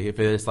actually. If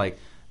it's like,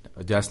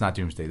 that's not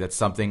Doomsday. That's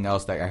something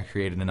else that I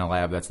created in a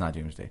lab. That's not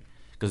Doomsday.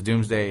 Because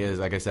Doomsday is,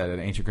 like I said, an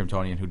ancient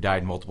Kryptonian who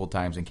died multiple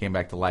times and came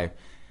back to life,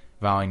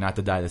 vowing not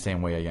to die the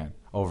same way again,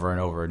 over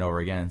and over and over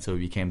again. So he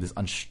became this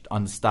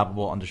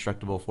unstoppable,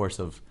 indestructible force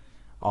of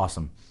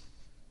awesome.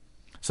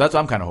 So that's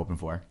what I'm kind of hoping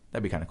for.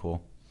 That'd be kind of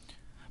cool.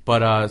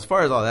 But as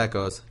far as all that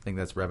goes, I think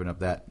that's wrapping up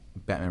that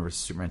Batman vs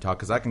Superman talk,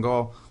 because I can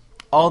go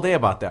all day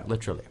about that,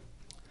 literally.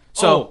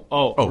 So,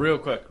 real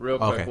quick.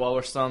 Okay. While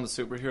we're still on the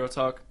superhero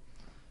talk,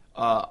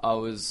 I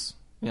was,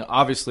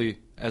 obviously,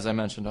 as I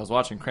mentioned, I was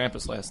watching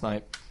Krampus last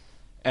night,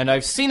 and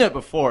I've seen it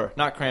before,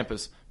 not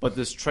Krampus, but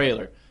this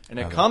trailer. And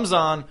it comes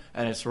on,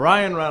 and it's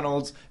Ryan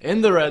Reynolds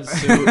in the red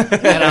suit,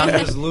 and I'm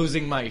just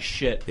losing my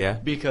shit. Yeah.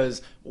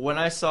 Because when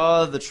I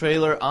saw the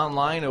trailer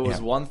online, it was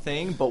Yeah. one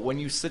thing, but when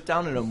you sit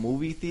down in a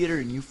movie theater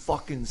and you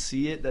fucking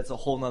see it, that's a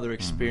whole nother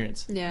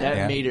experience. Yeah. That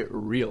Yeah. made it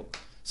real.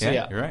 So Yeah,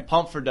 yeah, you're right.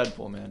 Pumped for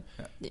Deadpool, man.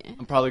 Yeah.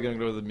 I'm probably going to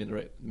go to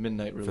the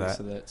midnight release that.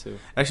 of that, too.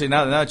 Actually,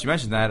 now that you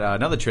mentioned that,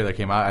 another trailer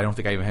came out. I don't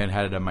think I even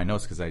had it on my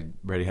notes because I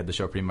already had the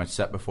show pretty much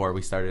set before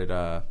we started.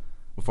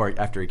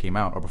 After it came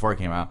out, or before it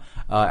came out,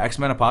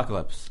 X-Men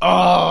Apocalypse.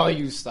 Oh,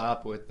 you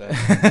stop with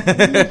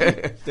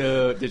that.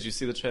 Dude, did you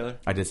see the trailer?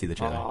 I did see the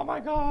trailer. Oh,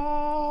 my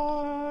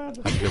God.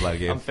 How'd you feel about it,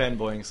 Gabe? I'm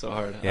fanboying so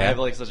hard. Yeah? I have,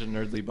 like, such a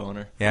nerdly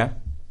boner. Yeah?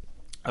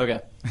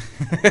 Okay.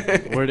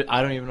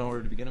 I don't even know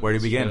where to begin. with Where to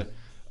this begin? trailer.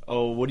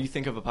 Oh, what do you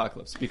think of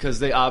Apocalypse? Because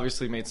they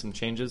obviously made some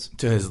changes.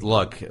 To his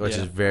look, which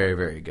Yeah. is very,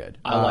 very good.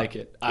 I like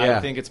it. yeah. I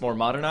think it's more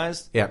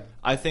modernized. Yeah.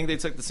 I think they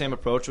took the same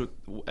approach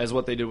as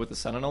what they did with the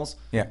Sentinels.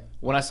 Yeah.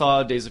 When I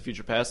saw Days of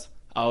Future Past,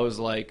 I was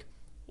like,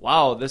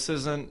 wow, this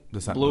isn't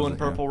The Sentinels, blue and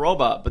purple yeah.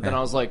 robot. But then Yeah.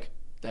 I was like,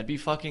 that'd be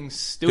fucking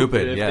Stupid,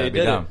 stupid if yeah, they it'd be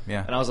did dumb, it.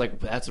 yeah. And I was like,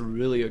 that's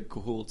really a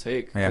cool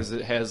take Yeah.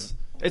 because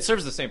it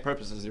serves the same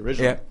purpose as the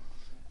original. Yeah.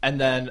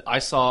 And then I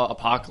saw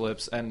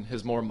Apocalypse and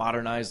his more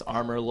modernized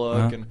armor look,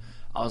 Uh-huh. and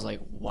I was like,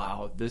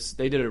 wow,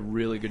 they did a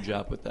really good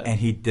job with that. And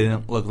he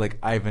didn't look like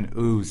Ivan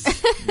Ooze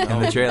in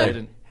the he trailer.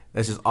 didn't.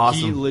 That's just He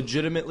awesome.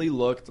 legitimately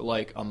looked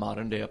like a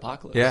modern day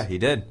Apocalypse. Yeah, he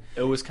did.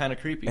 It was kind of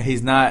creepy.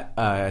 He's not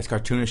as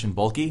cartoonish and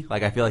bulky.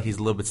 Like, I feel like he's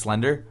a little bit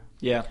slender.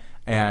 Yeah.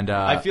 And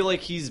I feel like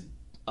he's,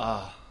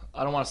 I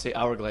don't want to say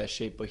hourglass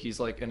shape, but he's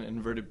like an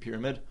inverted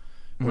pyramid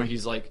where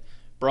he's like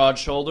broad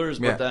shoulders,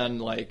 but Yeah. then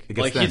like It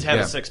gets he'd thin, have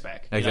yeah. a six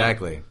pack.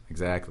 Exactly.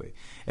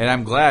 And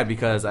I'm glad,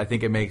 because I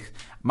think it makes,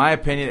 my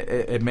opinion,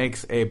 it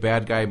makes a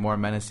bad guy more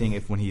menacing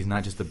when he's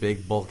not just a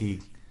big,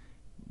 bulky,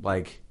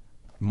 like,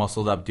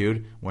 muscled up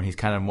dude. When he's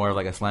kind of more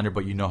like a slender,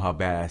 but you know how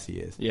badass he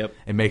is. Yep.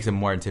 It makes him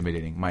more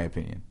intimidating, my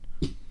opinion.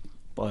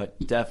 But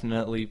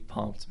definitely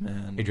pumped,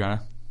 man.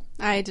 Adriana?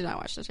 I did not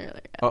watch the trailer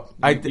yet. Oh,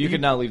 You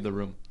could now leave the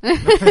room. I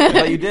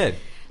thought you did.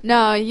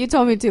 No, you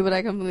told me to, but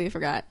I completely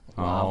forgot.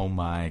 Oh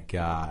my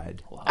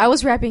god. I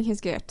was wrapping his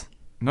gift.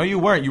 No, you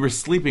weren't. You were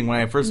sleeping when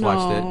I first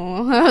watched it.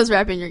 No, I was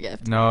wrapping your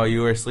gift. No,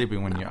 you were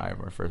sleeping when I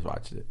first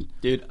watched it.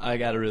 Dude, I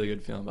got a really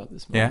good feeling about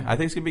this movie. Yeah, I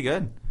think it's gonna be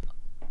good.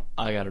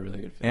 I got a really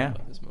good feeling Yeah.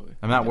 about this movie.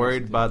 I'm not Yeah,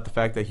 worried this about the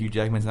fact that Hugh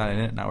Jackman's not in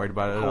it. Not worried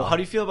about it at Well, all. how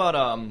do you feel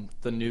about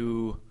the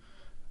new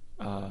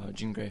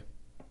Jean Grey?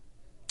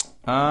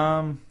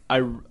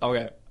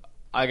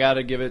 I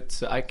gotta give it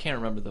to, I can't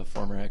remember the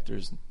former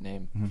actor's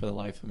name for the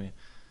life of me,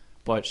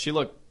 but she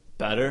looked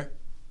better.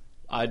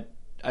 I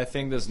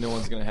think this new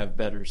one's gonna have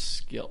better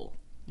skill.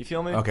 You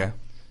feel me? Okay.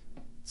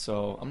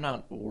 So I'm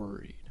not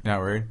worried. Not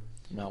worried.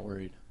 I'm not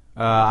worried.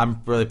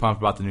 I'm really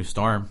pumped about the new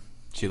Storm.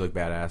 She looked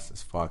badass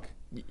as fuck.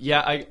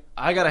 Yeah,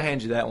 I gotta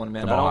hand you that one,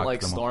 man. The I don't Mohawk, like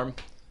the Storm.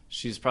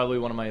 She's probably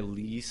one of my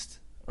least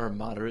or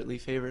moderately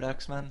favorite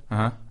X-Men,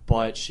 Uh-huh.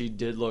 but she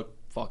did look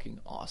fucking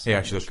awesome. Yeah,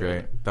 in she the looked trailer.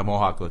 great. The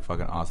Mohawk looked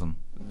fucking awesome.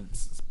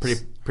 It's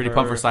pretty Her-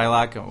 pumped for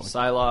Psylocke.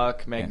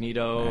 Psylocke,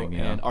 Magneto,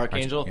 Magneto. and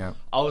Archangel. Yeah.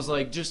 I was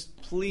like, just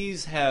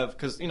please have,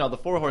 because the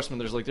Four Horsemen,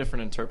 there's like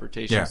different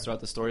interpretations Yeah. throughout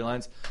the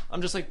storylines.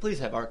 I'm just like, please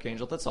have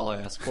Archangel. That's all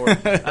I ask for.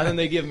 And then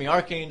they give me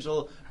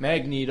Archangel,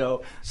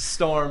 Magneto,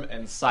 Storm,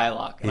 and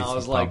Psylocke, and I He's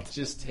was like, pumped.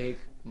 just take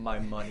my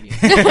money.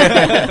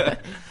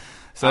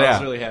 So I yeah,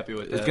 was really happy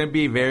with that. it's gonna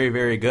be very,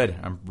 very good.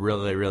 I'm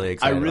really, really I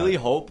excited. really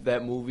about hope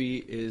that movie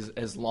is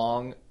as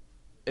long,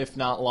 if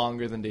not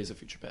longer, than Days of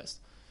Future Past.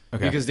 it.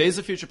 Okay. Because Days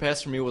of Future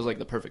Past for me was like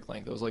the perfect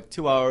length. It was like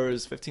 2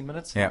 hours, 15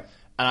 minutes. Yeah.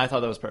 And I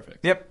thought that was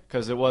perfect. Yep.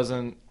 Because there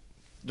wasn't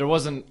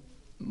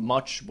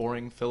much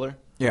boring filler.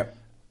 Yeah.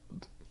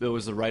 It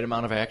was the right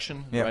amount of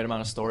action, the Yep. right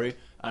amount of story.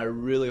 I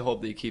really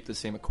hope they keep the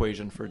same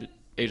equation for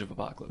Age of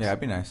Apocalypse. Yeah, that'd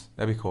be nice.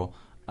 That'd be cool.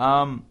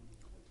 I'm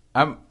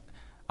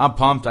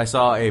pumped. I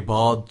saw a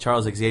bald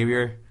Charles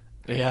Xavier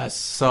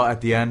Yes.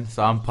 at the end,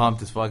 so I'm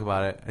pumped as fuck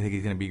about it. I think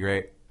he's gonna be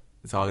great.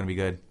 It's all gonna be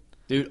good.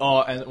 Dude,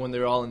 and when they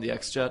were all in the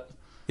X-Jet,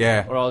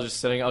 Yeah. we're all just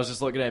sitting, I was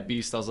just looking at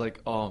Beast, I was like,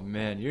 oh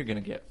man, you're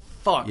going to get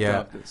fucked Yeah.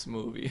 up this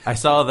movie. I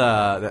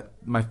saw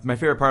my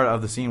favorite part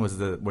of the scene was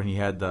when he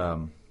had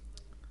the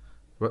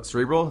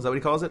Cerebral, is that what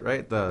he calls it,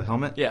 right? The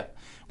helmet? Yeah.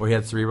 Where he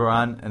had Cerebral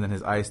on, and then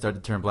his eyes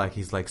started to turn black.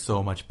 He's like,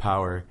 so much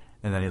power.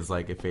 And then he's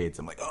like, it fades.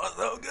 I'm like, oh,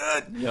 so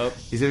good. Yep.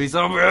 He's going to be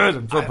so good.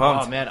 I'm so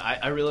pumped. Oh man,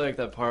 I really like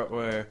that part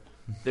where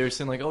they were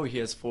saying like, oh, he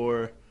has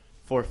four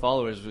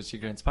followers, which he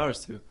grants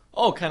powers to.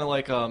 Oh, kind of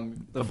like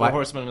the Four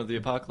Horsemen of the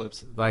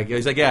Apocalypse. Like,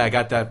 he's like, yeah, I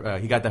got that.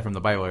 He got that from the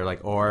Bible. Or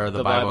like, or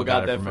the Bible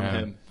got it from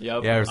him.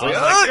 Yep. Yeah, it was I like,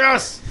 was "Ah!"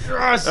 yes,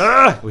 yes.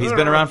 Well, he's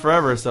been around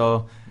forever,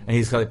 so and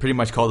he's pretty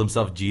much called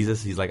himself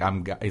Jesus. He's like,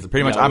 he's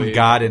pretty much I'm Yahweh.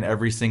 God in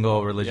every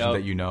single religion Yep.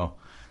 that you know.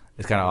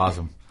 It's kind of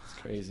awesome. It's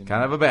crazy.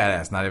 Kind of a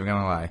badass, not even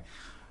gonna lie.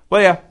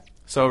 Well, yeah.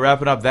 So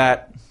wrapping up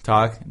that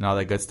talk and all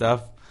that good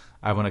stuff,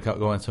 I want to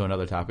go into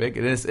another topic.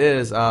 This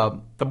is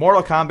the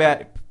Mortal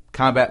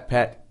Kombat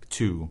Pet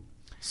 2.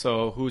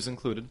 So who's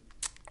included?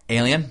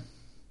 Alien,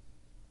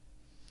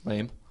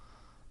 Lame.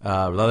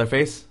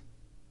 Leatherface,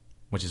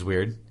 which is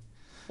weird.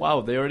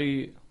 Wow, they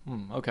already.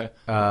 Okay.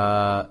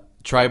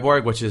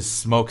 Triborg, which is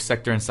Smoke,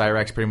 Sector, and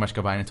Cyrax, pretty much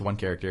combined into one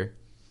character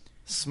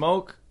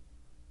Smoke,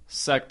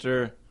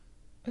 Sector,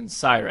 and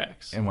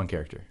Cyrax. in one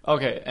character.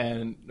 Okay,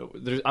 and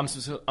I'm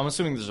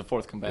assuming there's a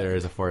fourth combatant. There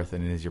is a fourth,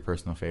 and it is your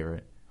personal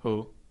favorite.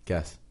 Who?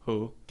 Guess.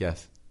 Who?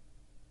 Guess.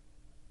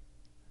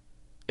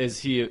 Is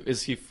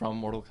he from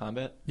Mortal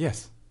Kombat?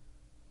 Yes.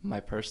 My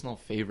personal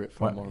favorite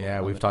from What? Mortal Kombat.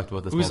 Yeah, we've talked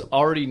about this. Who's multiple-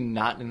 already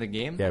not in the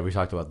game? Yeah, we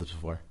talked about this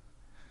before.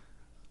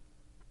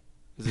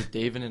 Is it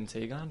David and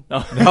Tagon?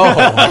 No.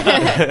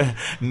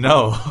 No.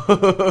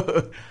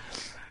 No.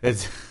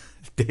 It's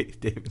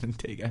David and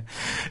Dagon.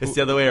 It's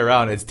the other way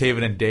around. It's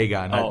David and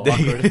Dagon. Oh, Not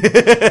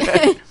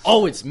Dagon.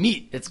 Oh, it's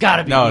meat. It's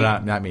gotta be No, meat.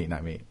 not me.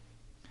 Not me.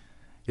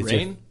 It's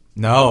Rain?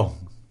 No.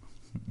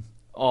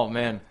 Oh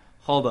man,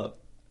 hold up.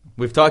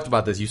 We've talked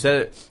about this. You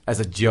said it as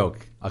a joke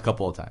a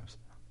couple of times.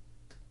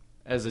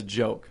 As a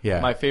joke.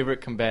 Yeah. My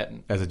favorite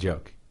combatant. As a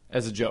joke.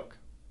 As a joke.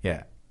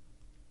 Yeah.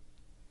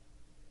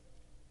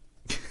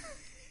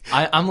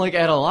 I'm like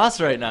at a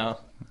loss right now.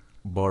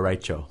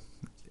 Borracho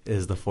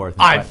is the fourth.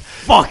 I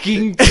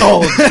fucking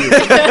told you.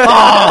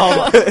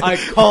 Oh, I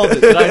called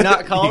it. Did I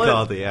not call He it?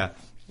 called it, yeah.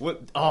 What?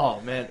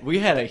 Oh man, we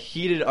had a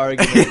heated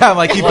argument. Yeah, I'm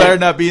like, you better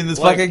not be in this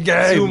fucking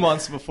game. 2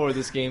 months before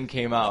this game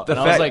came out, The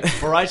and I was fact- like,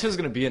 Borracho's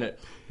gonna be in it.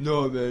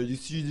 No man, you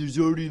see, there's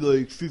already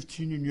like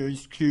 15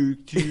 nice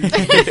characters.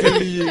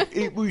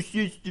 It was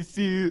just a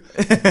few.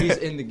 He's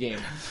in the game.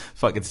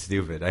 Fucking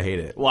stupid. I hate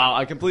it. Wow,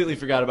 I completely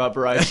forgot about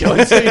Borracho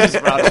until you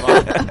just brought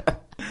him up.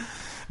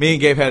 Me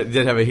and Gabe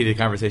did have a heated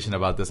conversation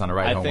about this on the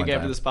ride I home think one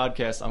after time. this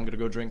podcast, I'm gonna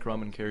go drink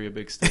rum and carry a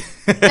big stick.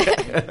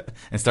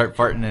 And start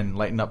farting and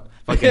lighting up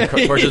fucking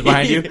torches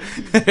behind you. Dude,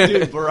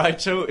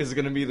 Borracho is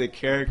gonna be the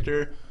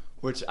character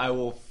which I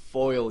will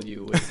foil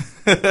you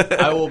with.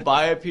 I will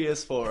buy a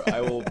PS4,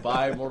 I will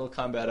buy Mortal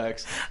Kombat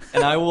X,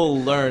 and I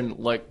will learn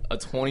like a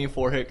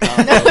 24-hit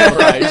combo of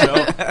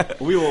Borracho.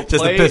 We will Just to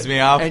play, piss me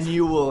off? and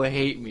you will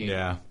hate me.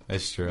 Yeah,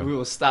 that's true. We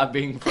will stop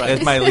being friends.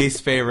 It's my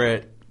least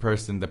favorite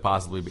person to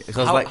possibly be.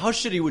 So it's How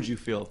shitty would you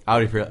feel? I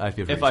feel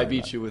pretty if I shitty beat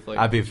about you it. with, like-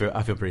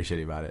 I feel pretty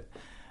shitty about it.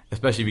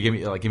 Especially if you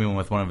give me one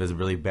with one of his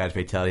really bad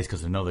fatalities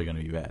because I know they're going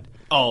to be bad.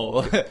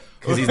 Oh,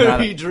 Because he's where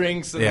not. he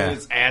drinks and Yeah.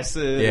 it's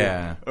acid.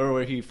 Yeah. Or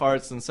where he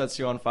farts and sets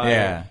you on fire.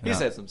 Yeah, He's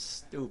no. had some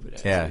stupid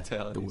ass Yeah.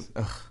 fatalities.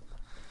 Ugh.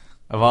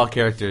 of all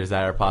characters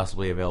that are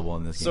possibly available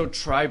in this So game.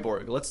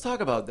 Triborg, let's talk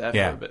about that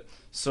Yeah. for a bit.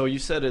 So you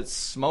said it's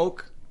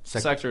Smoke,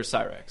 Sector,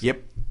 Cyrax.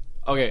 Yep.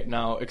 Okay,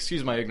 now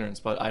excuse my ignorance,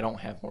 but I don't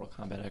have Mortal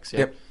Kombat X yet.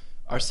 Yep.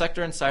 Are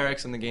Sector and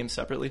Cyrax in the game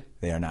separately?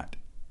 They are not.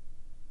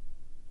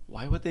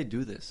 Why would they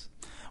do this?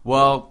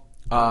 Well,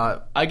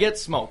 I get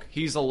Smoke.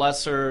 He's a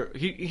lesser.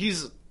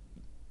 He's.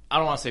 I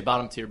don't want to say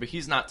bottom tier, but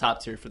he's not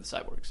top tier for the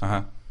cyborgs.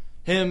 uh-huh.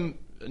 Him,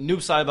 Noob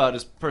Saibot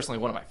is personally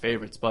one of my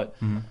favorites, but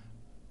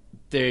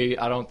I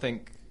don't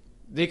think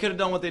they could have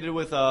done what they did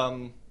with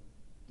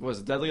was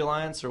it Deadly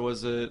Alliance or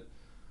was it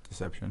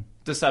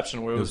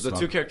Deception, where it was the Smoke.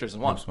 two characters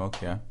in one.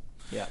 Smoke, yeah.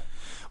 Yeah.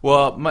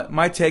 Well,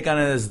 my take on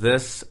it is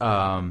this: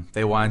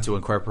 they wanted to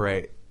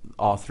incorporate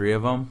all three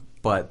of them,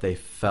 but they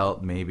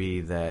felt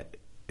maybe that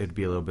it'd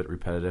be a little bit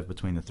repetitive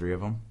between the three of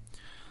them.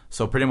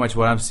 So pretty much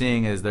what I'm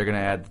seeing is they're going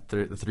to add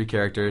the three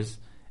characters,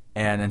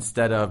 and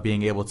instead of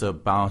being able to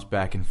bounce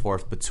back and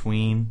forth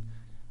between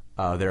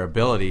their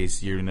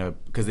abilities, you're gonna,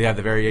 because they have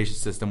the variation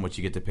system, which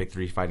you get to pick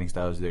three fighting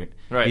styles.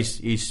 Right.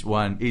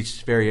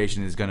 Each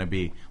variation is going to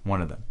be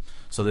one of them.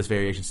 So this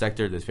variation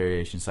Sector, this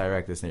variation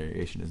Cyrax, this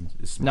variation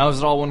is Now is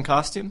it all one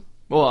costume?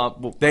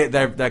 Well,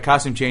 that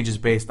costume changes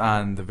based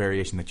on the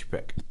variation that you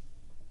pick.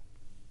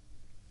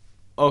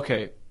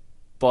 okay,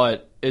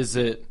 but is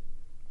it?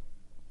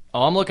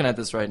 Oh, I'm looking at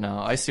this right now.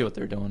 I see what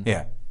they're doing.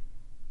 Yeah.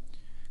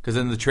 Because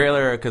in the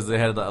trailer, because they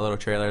had a little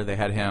trailer, they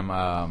had him.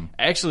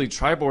 Actually,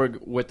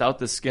 Triborg without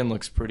the skin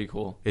looks pretty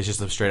cool. It's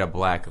just a straight up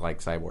black like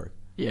cyborg.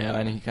 Yeah,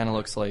 and he kind of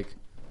looks like.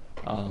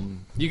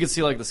 You can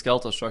see like the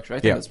skeletal structure. I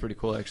think Yeah. that's pretty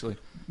cool, actually.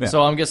 Yeah.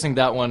 So I'm guessing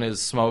that one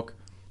is Smoke.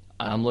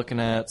 I'm looking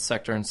at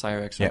Sector and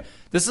Cyrax. Yeah.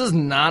 This is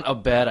not a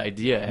bad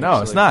idea. Actually.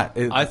 No, it's not.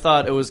 I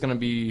thought it was going to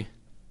be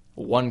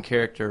one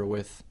character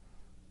with.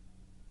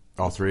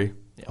 All three.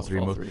 Yeah, all three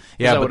all moves. three. 'Cause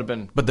Yeah, that but, would've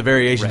been but the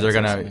variations red are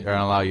gonna sesame.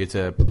 allow you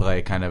to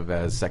play kind of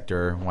as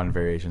Sector, one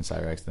variation,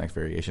 Cyrax, the next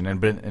variation.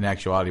 And but in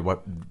actuality,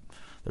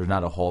 there's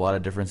not a whole lot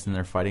of difference in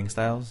their fighting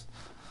styles.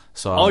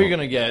 So All you're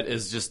going to get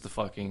is just the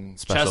fucking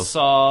Specials. chest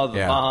saw, the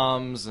Yeah.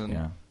 bombs, and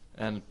Yeah.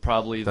 and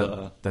probably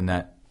the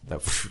net. I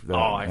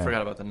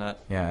forgot about the net.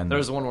 Yeah, and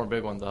There's one more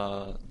big one,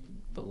 the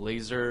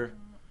laser.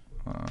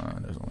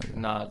 There's only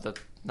Not the.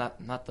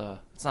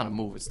 It's not a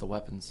move. It's the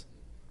weapons.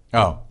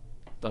 oh.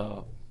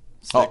 The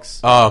sticks.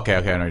 Oh, okay,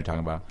 I know what you're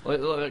talking about.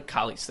 Like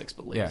Kali sticks,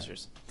 but Yeah.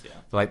 lasers. Yeah.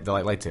 The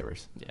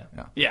lightsabers.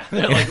 Yeah. Yeah.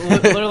 They're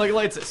like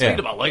lightsabers. Speaking Yeah.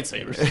 about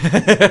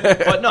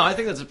lightsabers. But no, I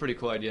think that's a pretty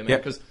cool idea, man. Yeah.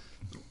 Because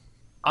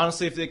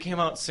honestly, if they came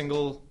out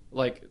single,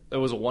 like there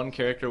was a one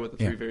character with the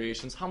three Yeah.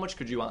 variations, how much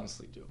could you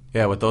honestly do?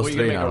 Yeah, with those Well, you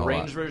three, can not make a a whole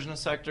ranged lot. version of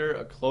Sector,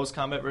 a close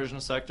combat version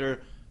of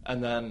Sector,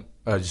 and then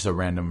Just a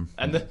random.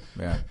 yeah.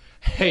 Yeah.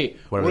 Hey,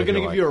 Whatever we're they gonna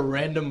feel give you a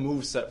random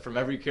move set from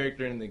every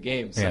character in the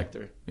game,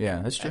 Sector.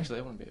 Yeah, that's true. Actually,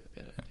 that wouldn't be a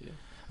bad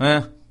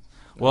idea.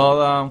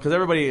 Well, because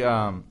everybody,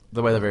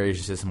 the way the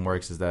variation system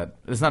works is that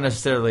it's not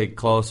necessarily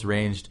close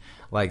ranged.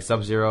 Like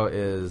Sub-Zero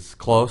is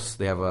close.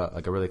 They have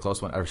a really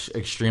close one, or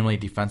extremely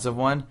defensive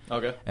one,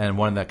 Okay. and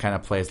one that kind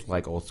of plays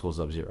like old school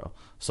Sub-Zero.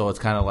 So it's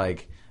kind of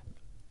like,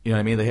 you know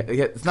what I mean?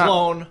 It's not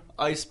Clone,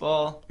 ice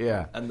ball,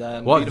 Yeah. and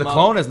then well, beat the 'em up.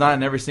 clone is not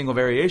in every single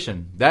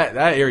variation.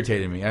 That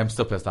irritated me. I'm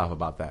still pissed off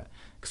about that.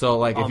 So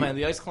like, Oh if you- man,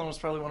 the ice clone was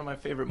probably one of my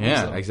favorite moves.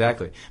 yeah, though.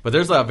 exactly. But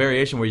there's a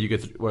variation where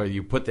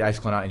you put the ice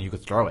clone out and you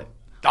could throw it.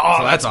 Oh,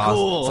 So that's awesome.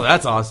 cool. So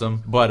that's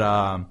awesome.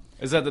 But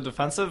Is that the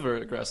defensive or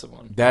aggressive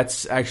one?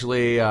 that's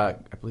actually I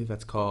believe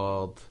that's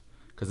called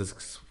because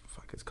it's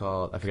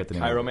called I forget the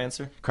name.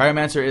 Chiromancer?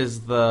 Cryomancer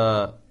is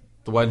the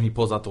one he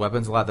pulls out the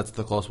weapons a lot. That's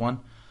the close one.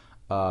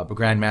 But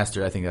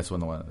Grandmaster, I think that's the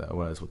one that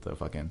was with the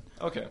fucking.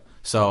 Okay.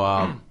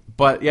 So,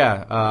 but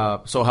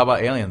yeah. So how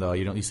about Alien though?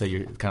 You say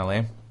you're kind of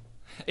lame.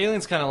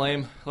 Alien's kind of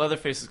lame.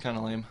 Leatherface is kind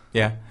of lame.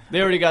 Yeah.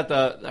 They already got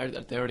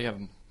They already have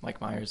Mike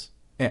Myers.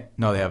 Yeah.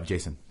 No, they have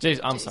Jason.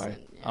 I'm sorry.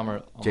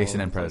 I'm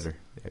Jason and Predator.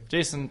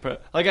 Jason,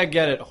 like I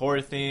get it, horror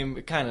theme,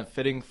 kind of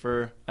fitting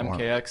for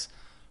MKX.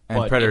 And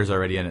but Predator's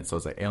already in it, so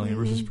it's like Alien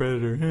versus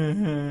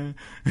Predator.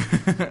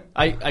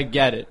 I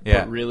get it,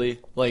 Yeah. but really,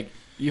 like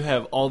you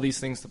have all these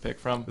things to pick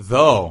from.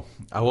 Though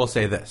I will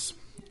say this,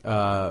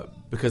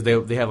 because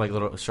they have like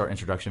little short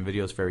introduction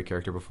videos for every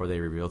character before they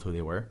revealed who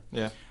they were.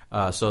 Yeah.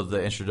 So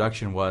the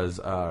introduction was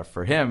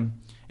for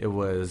him. It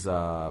was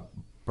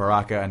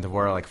Baraka and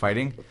Devora like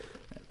fighting,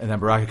 and then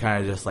Baraka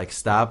kind of just like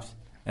stopped,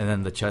 and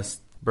then the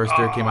chest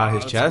burster came out of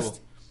his that's chest.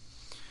 cool.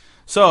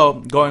 So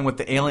going with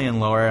the alien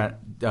lore,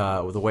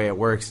 the way it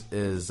works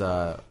is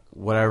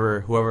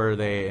whoever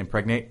they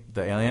impregnate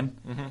the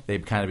alien, they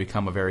kind of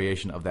become a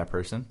variation of that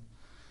person.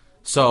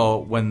 So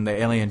when the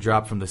alien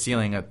dropped from the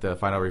ceiling at the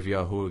final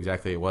reveal who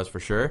exactly it was for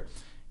sure,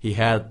 he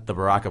had the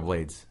Baraka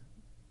blades.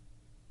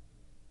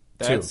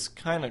 That's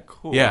kind of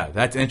cool. Yeah,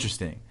 that's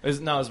interesting. Is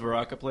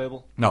Baraka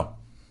playable? No,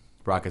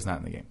 Baraka's not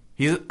in the game.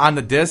 He's on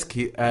the disc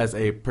as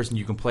a person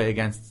you can play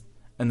against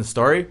in the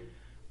story,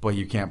 but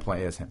you can't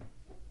play as him.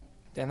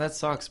 Damn, that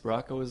sucks.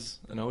 Baraka was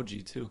an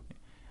OG too.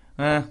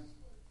 Not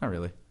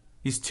really.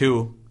 He's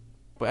 2,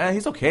 but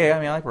he's okay. I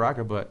mean, I like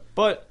Baraka, but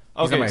But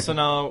not Okay, my- so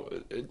now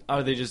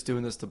are they just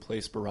doing this to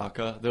place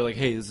Baraka? They're like,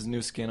 hey, this is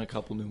new skin, a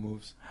couple new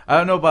moves. I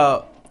don't know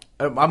about.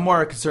 I'm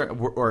more concerned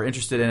or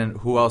interested in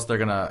who else they're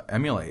gonna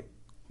emulate.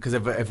 Because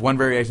if one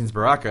variation is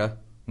Baraka,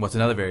 what's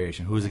another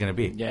variation? Who's it gonna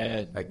be?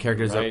 Yeah, Like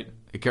characters right.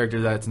 a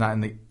character that's not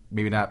in the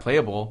maybe not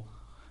playable,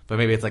 but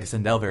maybe it's like a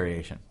Sindel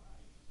variation.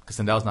 Because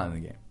Sindel's not in the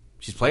game.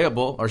 She's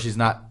playable, or she's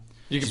not.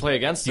 You can play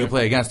against You her. can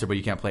play against her, but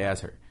you can't play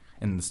as her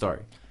in the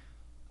story.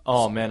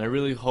 Oh man, I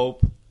really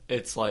hope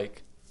it's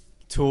like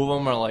two of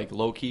them are like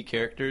low key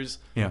characters,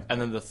 Yeah. and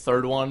then the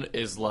third one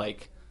is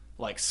like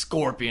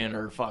Scorpion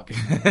or fucking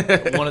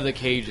one of the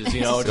cages,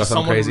 you know, Go just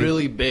something someone crazy.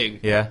 really big.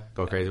 Yeah,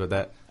 go crazy with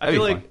that. I That'd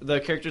feel be like fun. the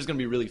character's gonna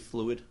be really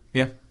fluid.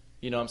 Yeah,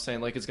 You know what I'm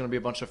saying? Like it's gonna be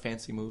a bunch of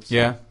fancy moves.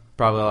 yeah,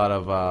 probably a lot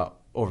of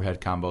overhead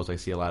combos. I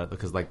see a lot of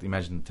because like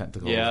imagine the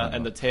tentacles. Yeah,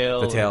 and the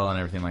tail. and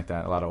everything like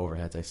that. A lot of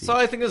overheads I see. So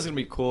I think this is gonna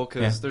be cool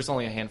because Yeah. there's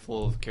only a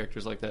handful of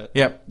characters like that.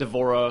 Yep.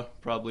 Devora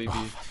probably be.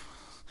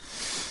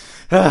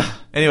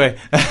 Anyway,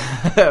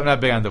 I'm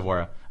not big on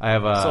Devora. I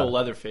have So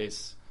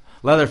Leatherface.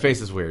 Leatherface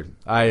is weird.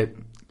 Like,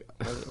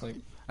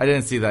 I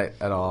didn't see that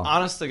at all.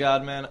 honest to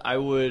God, man, I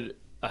would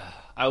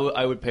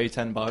pay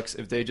 $10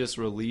 if they just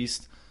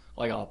released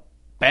like a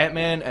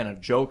Batman and a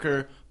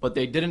Joker, but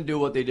they didn't do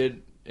what they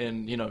did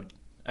in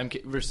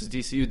MK versus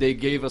DCU. They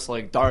gave us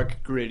like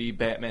dark gritty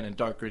Batman and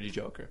dark gritty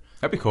Joker.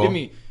 That'd be cool.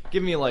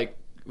 Give me like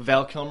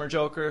Val Kilmer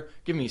Joker.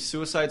 Give me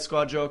Suicide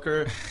Squad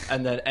Joker,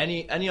 and then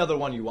any other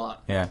one you want.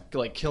 Yeah.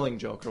 Like Killing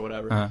Joke or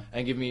whatever. Uh-huh.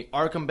 And give me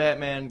Arkham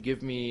Batman.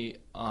 Give me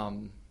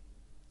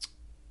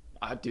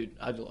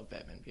I'd love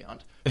Batman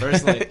Beyond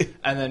personally,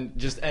 and then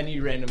just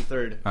any random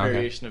third Okay.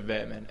 variation of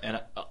Batman,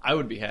 and I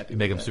would be happy.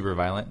 Make with him that. super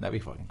violent. That'd be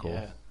fucking cool.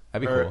 Yeah.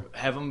 That'd be Or cool.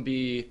 have him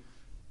be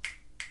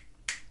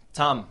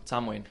Tom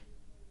Wayne.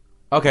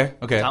 Okay.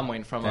 Tom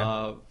Wayne from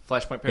Yeah.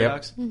 Flashpoint Yep.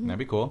 Paradox. That'd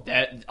be cool.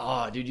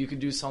 Dude, you could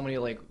do so many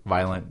like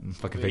Violent and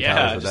fucking fatalities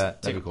yeah, with just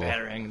that. take That'd be a cool.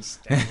 battering and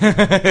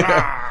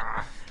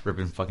stab.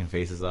 Ripping fucking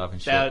faces off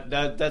and shit.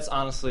 That's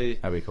honestly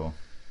That'd be cool.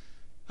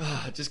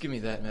 just give me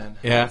that, man.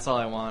 Yeah. That's all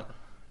I want.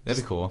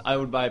 That'd be cool. I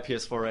would buy a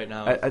PS4 right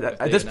now. if At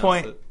they this announced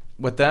point, it.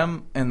 with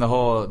them and the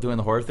whole doing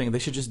the horror thing, they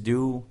should just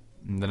do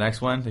the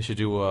next one. They should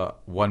do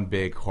one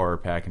big horror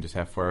pack and just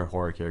have 4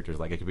 horror characters.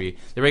 Like it could be,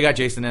 they already got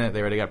Jason in it, they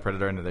already got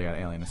Predator in it, they got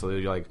Alien. So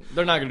they'd be like,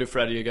 they're not gonna do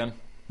Freddy again.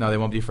 no, they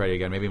won't do Freddy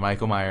again. Maybe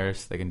Michael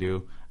Myers. They can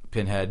do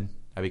Pinhead.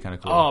 That'd be kind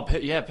of cool. Oh,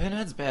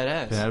 Pinhead's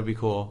badass. Pinhead would be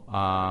cool.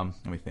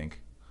 Let me think.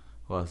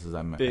 What else is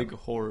that? Big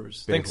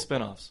horrors. Big Think ho-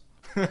 spin-offs.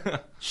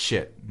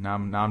 Shit. Now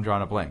I'm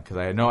drawing a blank because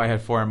I know I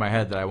had 4 in my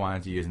head that I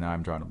wanted to use. And now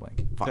I'm drawing a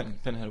blank. Fuck.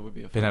 Pinhead would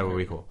be a fun Pinhead would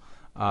be character.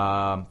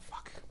 cool.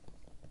 Fuck.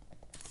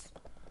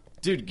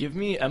 Dude, give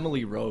me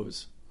Emily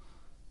Rose,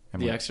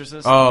 Emily- The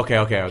Exorcist. Oh,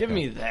 okay. Give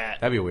me that.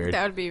 That'd be weird.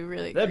 That would be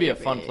really. That'd be a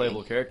creepy. fun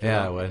playable character.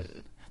 Yeah, it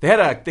would. They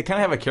kind of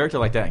have a character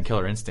like that in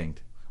Killer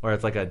Instinct, where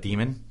it's like a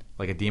demon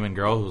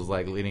girl who's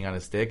like leaning on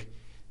a stick.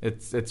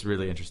 It's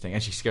really interesting,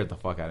 and she scared the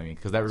fuck out of me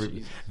because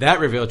that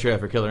reveal trailer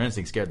for Killer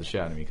Instinct scared the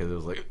shit out of me because it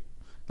was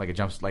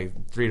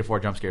like 3 to 4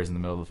 jump scares in the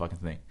middle of the fucking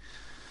thing.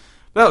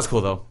 But that was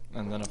cool though.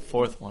 And then a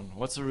fourth one.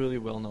 What's a really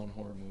well-known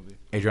horror movie?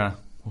 Adriana,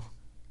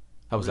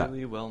 how was that?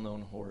 Really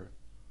well-known horror.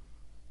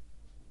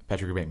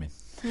 Patrick Bateman.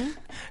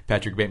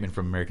 Patrick Bateman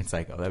from American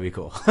Psycho. That'd be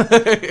cool. Just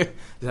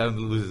have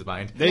him lose his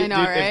mind. They, I know,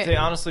 dude, right? If they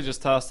honestly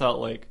just tossed out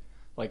like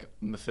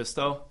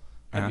Mephisto,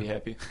 I'd be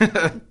happy.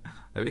 That'd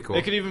be cool.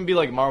 It could even be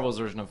like Marvel's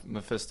version of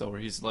Mephisto, where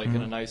he's like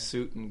in a nice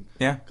suit and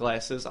Yeah.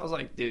 glasses. I was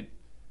like, dude,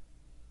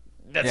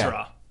 that's Yeah. raw.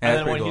 Yeah, And that's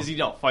then when pretty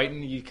he's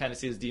fighting, you kind of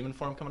see his demon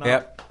form coming out.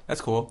 Yep,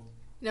 that's cool.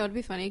 That would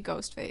be funny.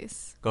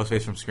 Ghostface.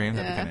 Ghostface from Scream.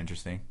 That'd be Yeah. kind of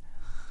interesting.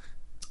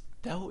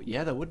 That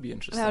would be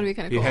interesting. That would be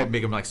kind of You cool. had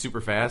make him like super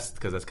fast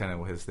because that's kind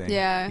of his thing.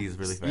 Yeah. He's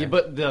really fast. Yeah,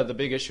 but the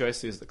big issue I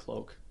see is the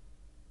cloak.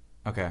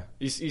 Okay.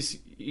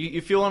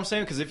 You feel what I'm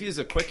saying? Because if he's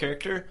a quick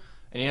character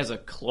and he has a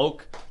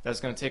cloak that's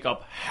going to take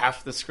up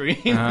half the screen,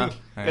 Uh-huh.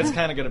 it's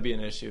kind of going to be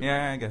an issue.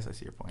 Yeah, I guess I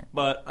see your point.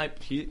 But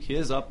he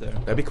is up there.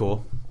 That'd be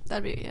cool.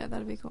 That'd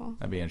be cool.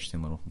 That'd be an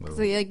interesting little. So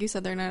like you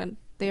said,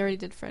 they already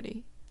did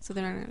Freddy, so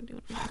they're not gonna do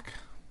it. Fuck.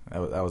 That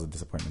was a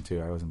disappointment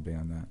too. I wasn't big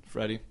on that.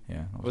 Freddy.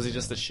 Yeah. I Was he wasn't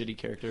just a big shitty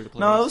character to play?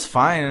 on that. No, it with? was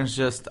fine. It was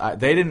just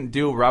they didn't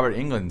do Robert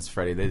Englund's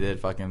Freddy. They did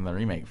fucking the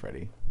remake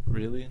Freddy.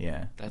 Really?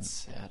 Yeah. That's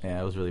sad. Yeah,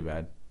 it was really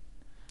bad.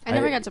 I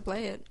never got to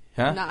play it.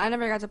 Huh? No, I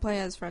never got to play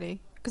as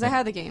Freddy because I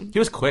had the game. He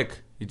was quick.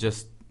 You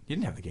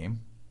didn't have the game.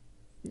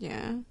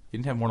 Yeah. You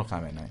didn't have Mortal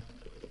Kombat 9.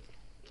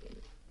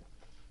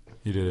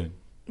 You didn't.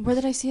 Where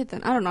did I see it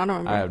then? I don't know. I don't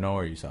remember. I have no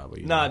where you saw it. But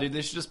you Nah, didn't. dude,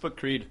 they should just put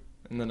Creed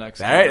in the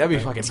next. All right, that'd be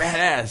thing. fucking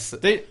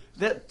badass.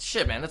 That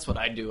shit, man. That's what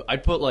I do.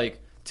 I'd put like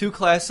 2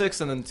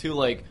 classics and then 2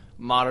 like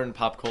modern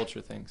pop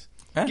culture things.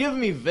 Huh? Give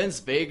me Vince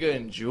Vega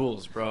and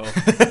Jules, bro.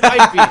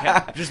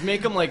 I'd be just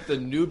make them like the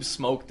Noob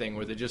Smoke thing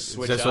where they just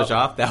switch Just out. switch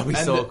off? That would be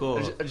And so cool.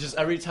 Just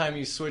every time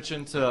you switch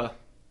into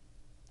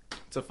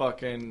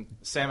fucking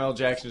Samuel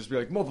Jackson, just be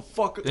like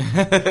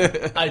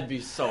motherfucker. I'd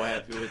be so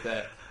happy with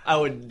that. I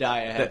would die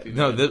a happy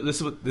No, man.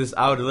 this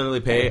I would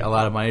literally pay a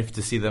lot of money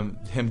to see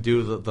him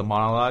do the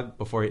monologue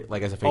before,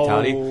 like, as a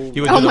fatality. Oh.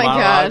 He would Oh do the my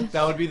monologue. God.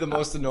 That would be the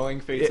most annoying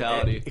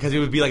fatality. Because it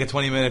would be like a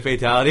 20-minute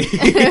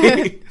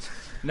fatality.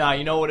 Nah,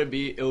 you know what it'd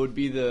be? It would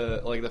be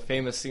the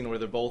famous scene where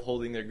they're both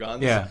holding their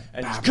guns. Yeah.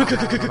 And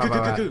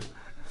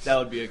that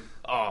would be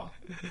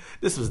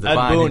This was Ed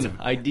divine. Boon,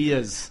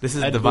 ideas. This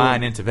is Ed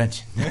divine Boon.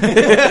 intervention.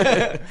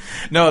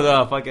 No,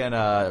 the fucking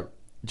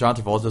John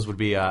Travolta's would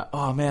be,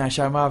 oh man, I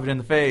shot Marvin in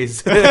the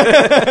face. God,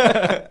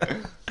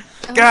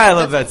 I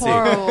love that That's scene.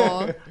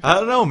 horrible. I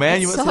don't know, man.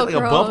 You It's must so have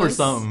like a bump or gross.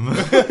 something.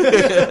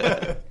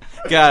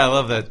 God, I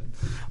love that.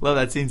 Love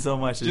that scene so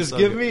much. It's Just so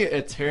give good. me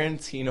a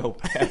Tarantino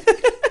pack.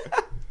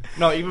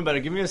 No, even better.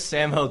 Give me a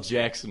Samuel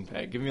Jackson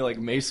pack. Give me like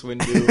Mace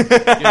Windu.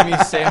 Give me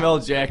Samuel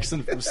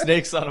Jackson from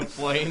Snakes on a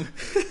Plane.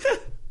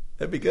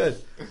 That'd be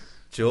good.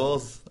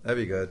 Jules, that'd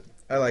be good.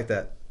 I like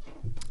that.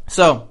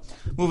 So,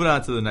 moving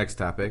on to the next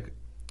topic.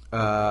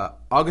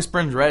 August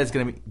Burns Red is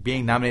going to be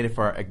being nominated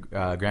for a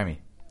Grammy.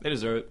 They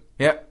deserve it.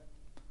 Yep.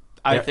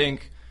 I Yep.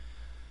 think,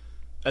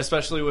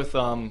 especially with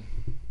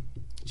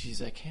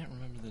jeez, I can't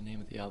remember the name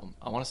of the album.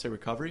 I want to say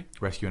Recovery,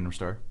 Rescue and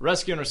Restore.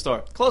 Rescue and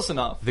Restore. Close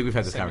enough. I think we've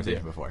had this Same conversation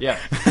idea. before. Yeah,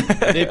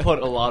 they put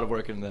a lot of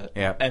work into that.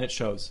 Yeah. And it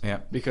shows.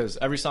 Yeah. Because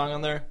every song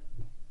on there,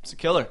 it's a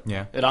killer.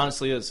 Yeah. It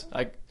honestly is.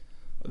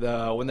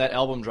 When that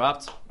album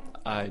dropped,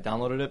 I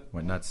downloaded it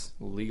Went nuts.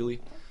 legally.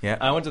 Yeah.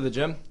 I went to the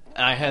gym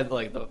and I had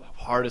like the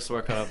hardest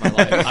workout of my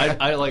life.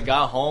 I like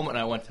got home and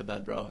I went to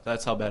bed, bro.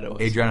 That's how bad it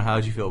was. Adriana, how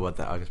did you feel about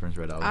the August Burns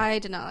Red album? I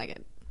did not like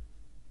it.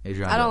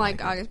 Adriana, I don't like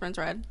it. August Burns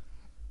Red.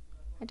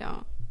 I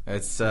don't.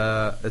 It's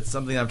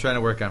something I'm trying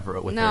to work on with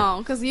her. No,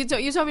 because you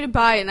told me to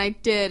buy it, and I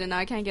did, and now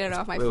I can't get it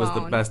off my It phone. was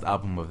the best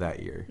album of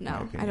that year. in No, my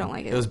I opinion. don't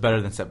like it. It was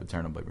better than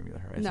Sempiternal by Bermuda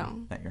Horizon.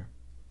 No. That year,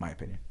 my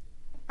opinion.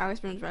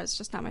 August Burns Red is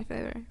just not my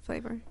flavor.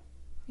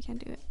 I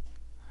can't do it.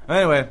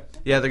 Anyway,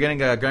 yeah, they're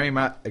getting a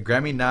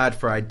Grammy nod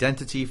for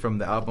Identity from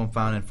the album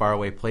Found in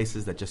Faraway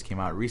Places that just came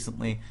out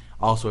recently.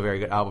 Also a very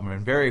good album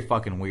and very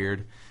fucking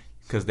weird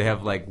because they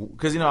have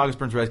because August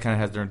Burns Red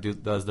kind of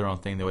does their own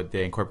thing.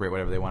 They incorporate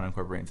whatever they want to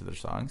incorporate into their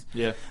songs.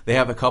 Yeah. They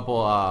have a couple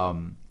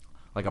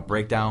like a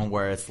breakdown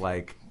where it's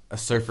like a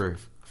surfer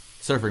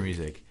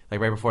music. Like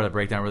right before the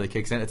breakdown really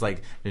kicks in, it's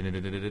like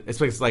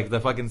it's like the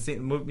fucking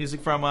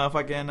music from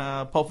fucking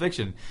Pulp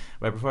Fiction.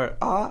 Right before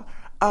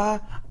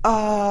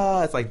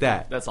it's like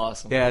that. That's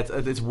awesome. Yeah,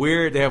 it's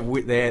weird. They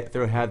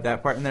have that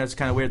part in there. It's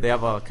kind of weird. They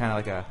have a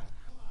kind of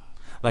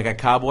like a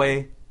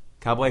cowboy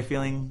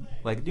feeling,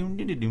 like doom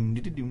doom doom doom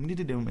doom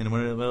doom doom in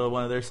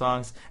one of their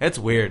songs. It's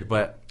weird,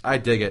 but I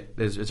dig it.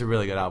 It's a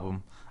really good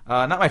album.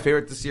 Not my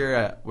favorite this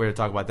year. We're gonna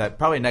talk about that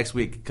probably next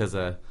week because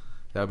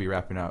that'll be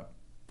wrapping up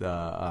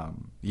the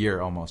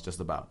year almost just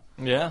about.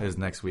 Yeah. Is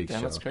next week's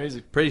Damn, show. that's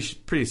crazy. Pretty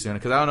soon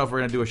because I don't know if we're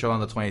gonna do a show on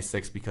the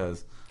 26th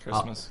because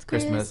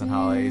Christmas and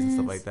holidays and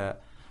stuff like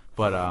that.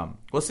 But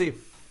we'll see.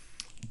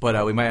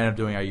 But we might end up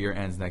doing our year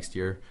ends next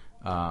year.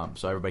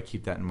 So everybody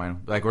keep that in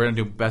mind. Like we're gonna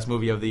do best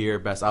movie of the year,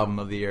 best album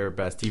of the year,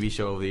 best TV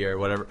show of the year,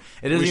 whatever.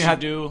 It doesn't We even should have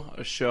do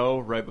a show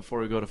right before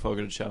we go to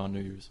Fogo de Chao on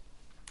New Year's.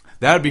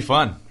 That would be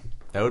fun.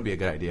 That would be a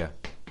good idea.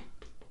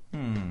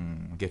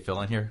 Get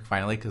Phil in here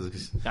finally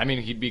because I mean,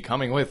 he'd be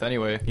coming with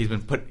anyway. he's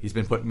been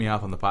putting me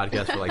off on the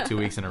podcast for like 2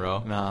 weeks in a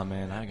row. Nah,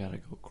 man, I gotta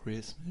go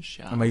Christmas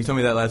shopping. I'm like, you told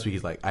me that last week.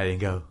 He's like, I didn't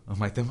go. I'm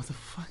like, then what the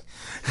fuck?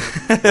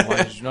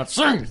 Why did you not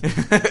sing?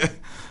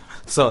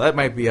 So that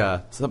might be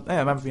it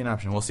might be an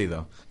option. We'll see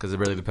though, because it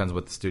really depends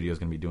what the studio is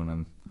going to be doing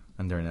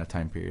on during that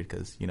time period.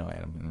 Because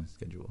Adam in the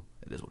schedule,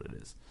 it is what it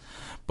is.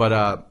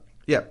 But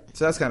yeah,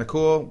 so that's kind of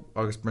cool.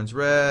 August Burns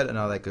Red and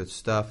all that good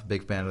stuff.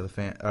 Big fan of the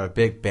fan.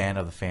 Big fan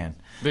of the fan.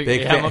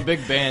 I'm a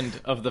big band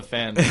of the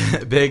fan.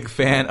 Big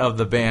fan of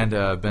the band.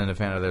 Been a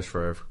fan of theirs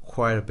for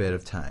quite a bit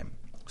of time.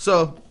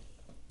 So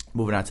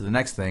moving on to the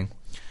next thing.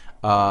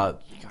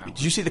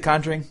 Did you see The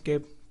Conjuring,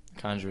 Gabe?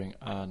 Conjuring,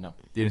 no.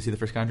 You didn't see the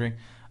first Conjuring?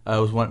 It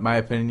was my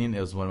opinion. It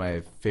was one of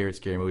my favorite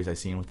scary movies I've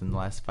seen within the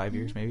last 5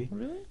 years, maybe.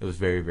 Really? It was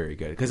very, very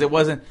good because it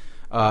wasn't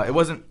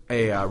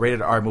a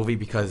rated R movie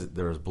because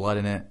there was blood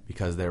in it,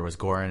 because there was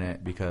gore in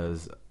it,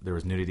 because there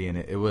was nudity in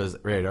it. It was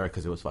rated R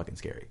because it was fucking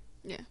scary.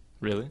 Yeah.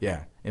 Really?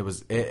 Yeah, it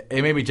was. It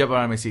made me jump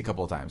out of my seat a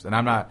couple of times, and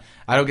I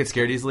don't get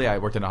scared easily. I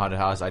worked in a haunted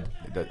house.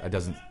 It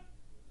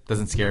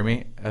doesn't scare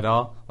me at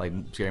all, like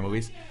scary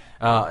movies.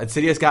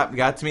 Insidious got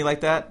to me like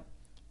that.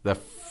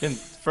 In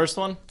first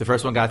one? The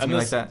first one got to me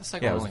like The that.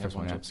 second Yeah, it one was only the has first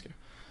one one. jump scare.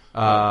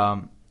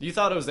 Yeah. You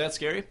thought it was that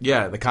scary?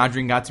 Yeah, The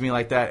Conjuring got to me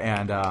like that,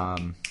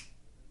 and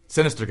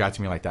Sinister got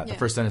to me like that. The Yeah.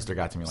 first Sinister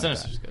got to me like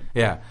Sinister's that. good.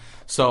 Yeah.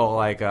 So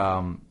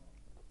I'm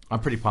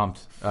pretty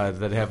pumped that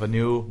they have a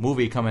new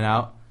movie coming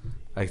out.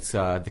 It's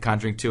The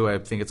Conjuring 2. I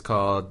think it's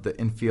called The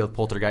Enfield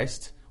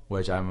Poltergeist,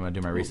 which I'm going to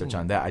do my research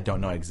on that. I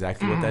don't know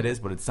exactly what that is,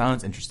 but it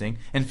sounds interesting.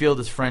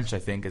 Enfield is French, I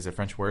think, is a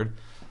French word.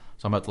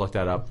 So I'm about to look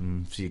that up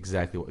and see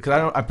exactly what.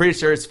 Because I'm pretty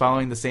sure it's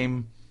following the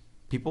same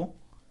people,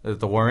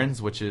 the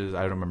Warrens, which is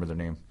I don't remember their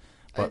name,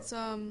 but It's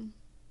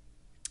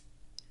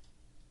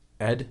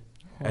Ed.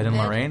 Ed and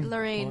Lorraine.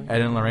 Lorraine.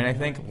 Ed and Lorraine, I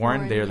think.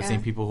 Warren. They are the yeah.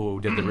 same people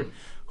who did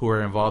who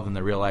were involved in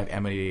the real life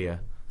Amityville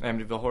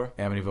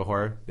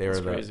Horror. They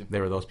were crazy. They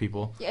were those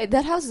people. Yeah,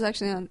 that house is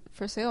actually on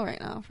for sale right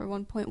now for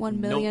 $1.1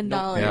 million.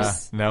 Yeah.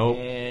 No.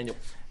 And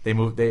They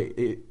moved.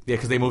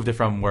 Because they moved it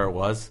from where it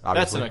was.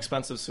 Obviously. that's an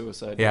expensive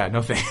suicide. Yeah.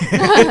 No thanks.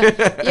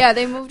 Yeah,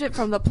 they moved it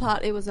from the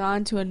plot it was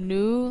on to a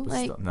new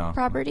No.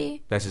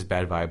 property. That's just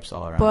bad vibes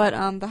all around. But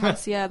the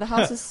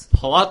house is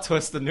Plot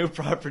twist: the new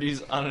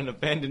property's on an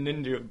abandoned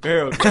Indian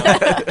burial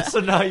ground. So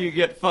now you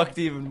get fucked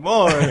even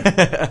more.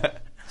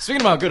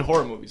 Speaking about good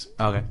horror movies.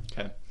 Okay.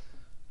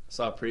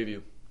 Saw a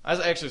preview. I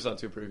actually saw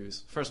 2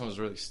 previews. First one was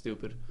really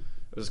stupid.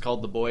 It was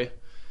called The Boy.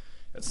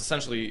 It's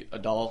essentially a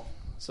doll.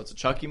 So it's a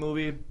Chucky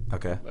movie,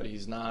 Okay. but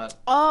he's not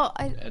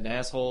I an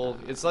asshole.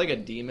 It's like a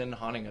demon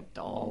haunting a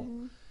doll.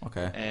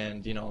 Okay.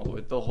 And,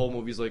 the whole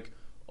movie's like,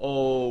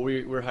 oh,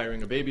 we're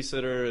hiring a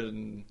babysitter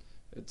and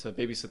to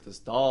babysit this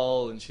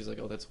doll. And she's like,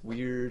 oh, that's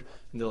weird.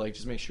 And they're like,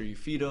 just make sure you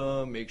feed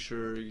him. Make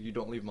sure you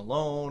don't leave him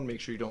alone. Make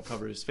sure you don't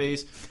cover his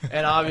face.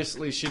 And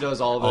obviously she does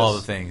all this. All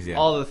the things, yeah.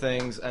 All the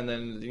things. And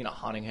then,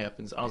 haunting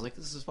happens. I was like,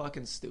 this is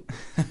fucking stupid.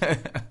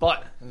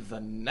 But the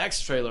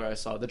next trailer I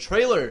saw, the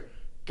trailer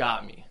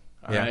got me.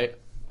 All right.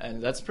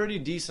 And that's pretty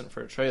decent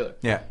for a trailer.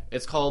 Yeah.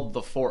 It's called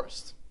The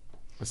Forest.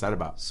 What's that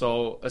about?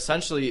 So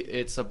essentially,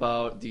 it's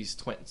about these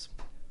twins.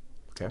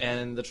 Okay.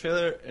 And the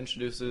trailer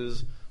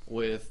introduces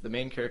with the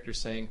main character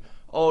saying,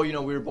 oh, we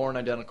were born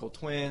identical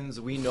twins.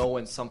 We know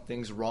when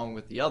something's wrong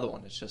with the other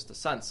one. It's just a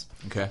sense.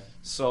 Okay.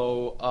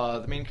 So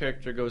the main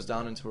character goes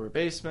down into her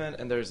basement,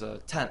 and there's a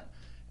tent.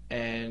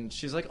 And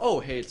she's like,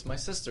 oh, hey, it's my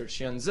sister.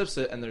 She unzips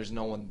it, and there's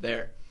no one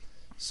there.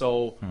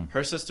 So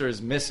her sister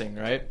is missing,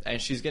 right?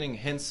 And she's getting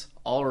hints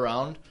all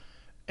around,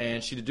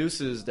 and she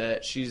deduces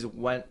that she's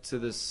went to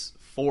this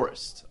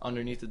forest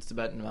underneath the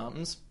Tibetan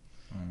mountains,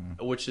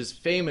 which is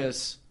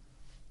famous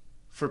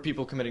for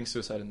people committing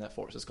suicide in that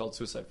forest. It's called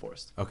Suicide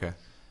Forest. Okay.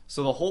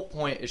 So the whole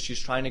point is she's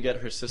trying to get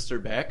her sister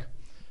back,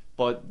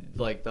 but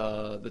like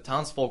the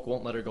townsfolk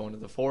won't let her go into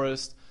the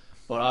forest.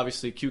 But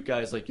obviously, cute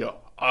guy's like, yo,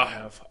 I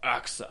have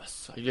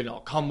access.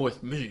 Come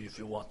with me if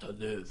you want to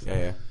live.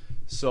 Yeah.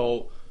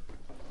 So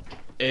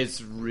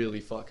it's really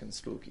fucking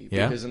spooky.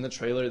 Yeah? Because in the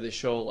trailer, they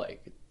show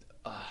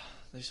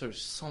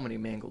so many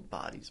mangled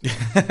bodies.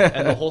 Man.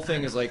 And the whole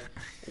thing is like,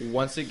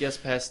 once it gets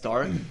past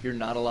dark, you're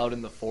not allowed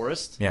in the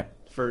forest. Yeah.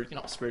 For,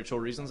 spiritual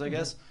reasons, I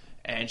guess.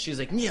 And she's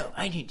like, no,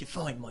 I need to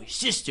find my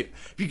sister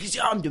because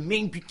I'm the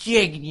main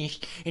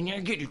protagonist and I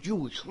get to do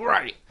what's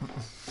right.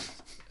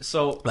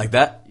 So Like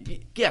that?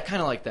 yeah,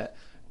 kind of like that.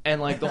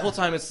 And like the whole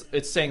time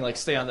it's saying like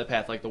stay on the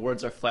path, like the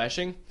words are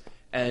flashing,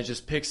 and it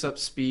just picks up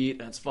speed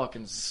and it's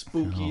fucking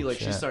spooky. Oh, like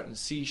shit. she's starting to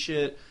see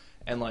shit,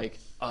 and like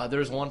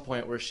there's one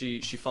point where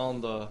she fell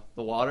in the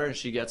water and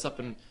she gets up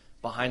and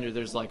behind her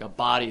there's like a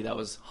body that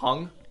was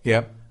hung.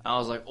 Yep. I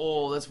was like,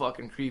 oh, that's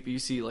fucking creepy. You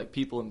see like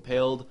people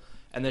impaled,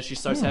 and then she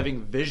starts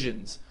having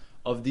visions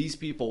of these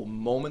people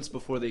moments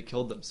before they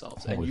killed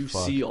themselves, and Holy you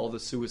fuck. see all the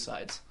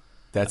suicides.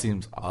 That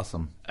seems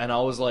awesome. And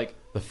I was like,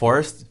 The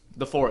forest?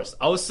 The Forest.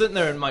 I was sitting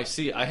there in my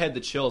seat. I had the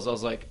chills. I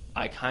was like,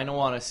 I kind of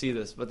want to see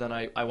this, but then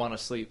I want to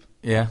sleep.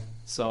 Yeah.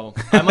 So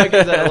I might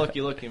give that a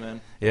looky, man.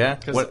 Yeah?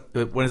 'Cause-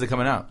 When is it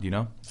coming out? Do you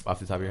know? Off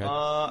the top of your head?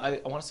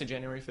 I want to say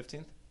January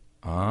 15th.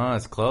 Oh,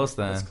 it's close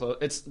then. It's close.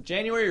 It's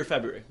January or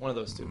February. One of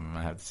those two.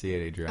 I have to see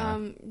it,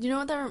 Adriana. you know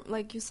what that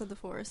like you said the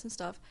forest and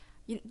stuff.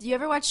 Do you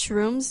ever watch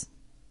Shrooms?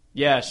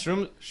 Yeah,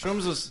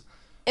 Shrooms was...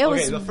 It okay,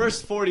 was the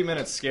first 40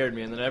 minutes scared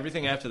me, and then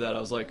everything after that, I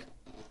was like,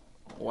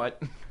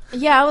 what?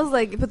 Yeah, I was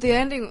like, but the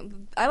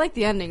ending. I like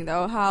the ending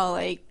though. How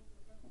like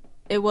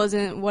it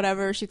wasn't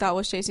whatever she thought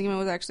was chasing him. It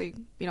was actually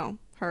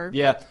her.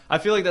 Yeah, I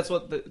feel like that's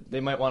what they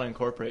might want to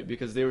incorporate,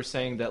 because they were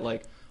saying that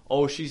like,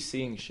 oh, she's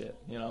seeing shit.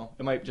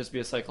 It might just be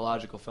a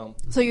psychological film.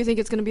 So you think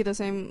it's gonna be the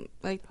same?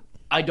 Like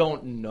I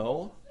don't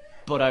know,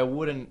 but I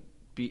wouldn't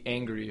be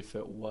angry if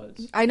it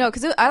was. I know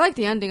because I like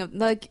the ending of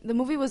like the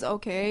movie was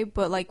okay,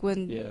 but like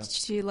when Yeah.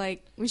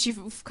 she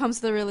comes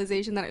to the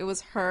realization that it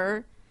was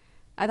her,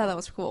 I thought that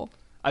was cool.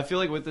 I feel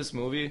like with this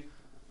movie,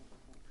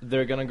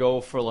 they're gonna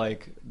go for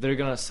they're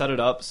gonna set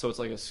it up so it's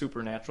like a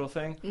supernatural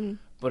thing,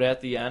 but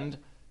at the end,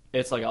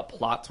 it's like a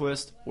plot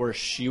twist where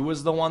she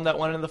was the one that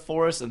went into the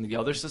forest and the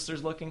other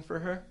sister's looking for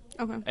her,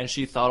 Okay. and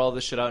she thought all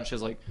this shit out, and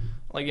she's like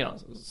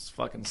it's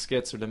fucking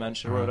skits or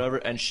dementia or whatever,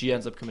 and she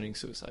ends up committing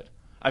suicide.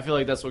 I feel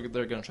like that's what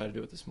they're gonna try to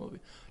do with this movie.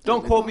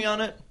 Don't quote me on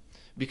it,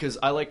 because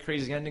I like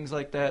crazy endings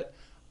like that.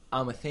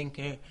 I'm a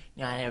thinker,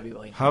 not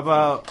everybody. How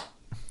about,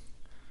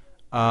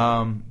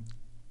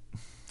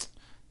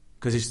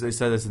 because they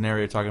said this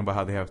scenario talking about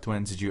how they have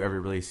twins. Did you ever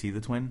really see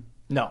the twin?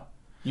 No,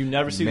 you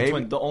never see the Maybe-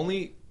 twin. The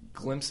only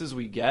glimpses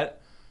we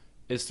get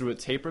is through a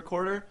tape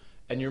recorder.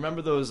 And you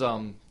remember those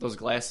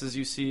glasses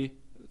you see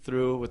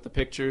through with the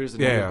pictures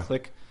and Yeah. you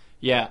click?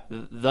 Yeah,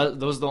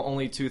 those are the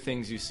only two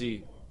things you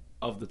see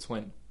of the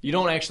twin. You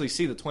don't actually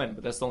see the twin,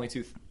 but that's the only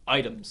two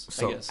items,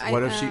 So I guess.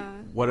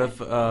 what if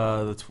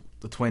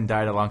the twin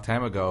died a long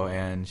time ago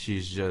and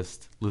she's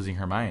just losing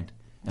her mind?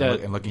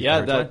 and looking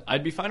forward to it?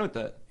 I'd be fine with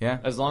that. Yeah.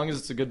 As long as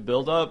it's a good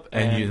build up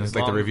And as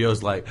like the long- review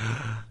is like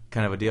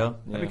kind of a deal.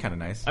 That'd Yeah. be kind of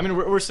nice. I mean,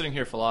 we're sitting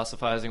here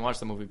philosophizing. Watch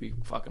the movie be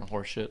fucking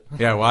horseshit.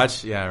 Yeah,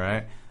 watch. Yeah,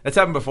 right. That's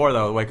happened before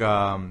though. Like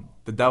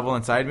The Devil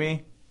Inside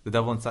Me, The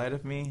Devil Inside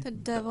of Me, The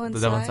Devil Inside.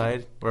 The Devil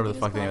Inside, whatever I the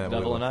think fuck the name it's of that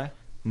Devil movie and was. I.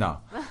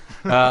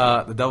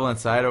 No, The Devil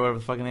Inside or whatever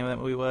the fucking name of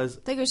that movie was.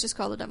 I think it was just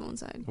called The Devil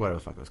Inside. Whatever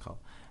the fuck it was called.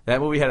 That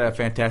movie had a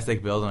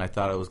fantastic build, and I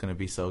thought it was going to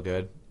be so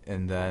good.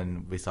 And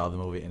then we saw the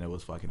movie, and it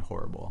was fucking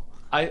horrible.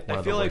 I One of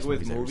the feel like worst with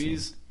movies I've ever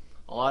movies,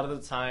 a lot of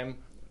the time,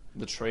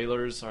 the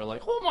trailers are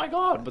like, "Oh my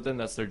god," but then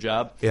that's their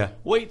job. Yeah.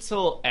 Wait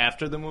till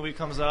after the movie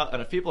comes out,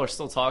 and if people are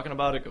still talking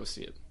about it, go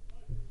see it.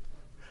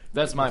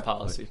 That's my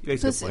policy. You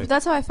guys So good play.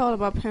 that's how I felt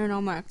about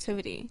Paranormal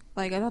Activity.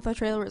 Like, I thought the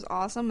trailer was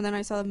awesome, and then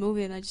I saw the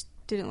movie, and I just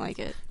didn't like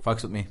it.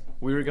 Fucks with me.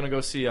 We were gonna go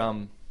see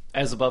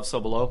As Above, So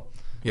Below,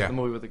 Yeah. the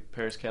movie with the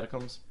Paris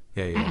catacombs,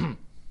 Yeah, yeah,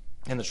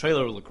 and the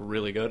trailer looked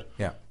really good.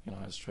 yeah. You know,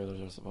 as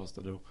trailers are supposed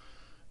to do.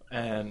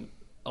 And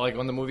like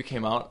when the movie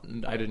came out,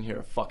 I didn't hear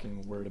a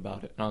fucking word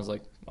about it, and I was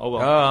like, "Oh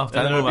well." Oh, and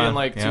time to then it move being on.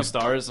 like Yep. 2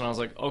 stars, and I was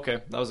like,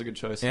 "Okay, that was a good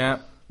choice." Yeah.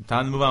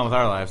 Time to move on with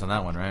our lives on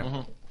that one, right?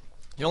 Mm-hmm.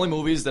 The only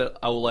movies that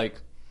I will like,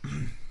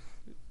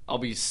 I'll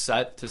be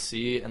set to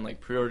see and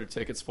like pre-order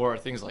tickets for are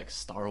things like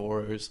Star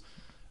Wars,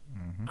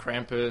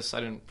 Krampus. I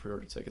didn't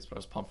pre-order tickets, but I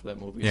was pumped for that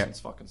movie Yeah. since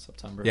fucking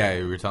September. Yeah,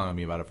 you were telling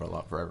me about it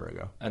forever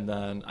ago. And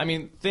then, I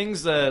mean,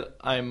 things that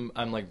I'm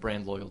like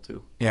brand loyal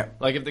to. Yeah,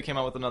 Like if they came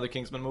out with another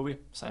Kingsman movie,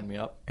 sign me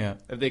up. yeah.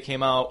 If they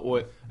came out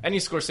with any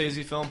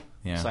Scorsese film,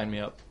 Yeah. sign me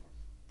up.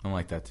 I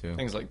like that too.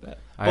 Things like that.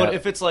 I- But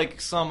if it's like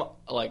some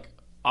like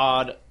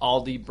odd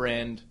Aldi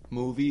brand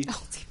movie,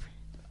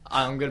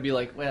 I'm gonna be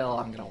like, well,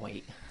 I'm gonna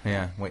wait.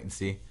 Yeah, wait and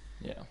see.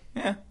 Yeah.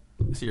 Yeah,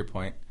 I see your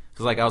point.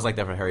 Because like I was like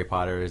that for Harry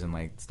Potter's and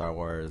like Star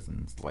Wars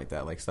and stuff like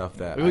that, like stuff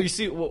that. Well, you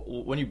see,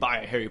 when you buy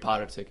a Harry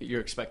Potter ticket,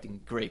 you're expecting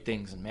great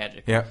things and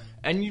magic. Yeah.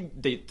 And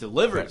they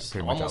deliver That's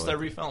pretty much almost all it-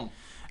 every film.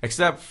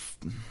 Except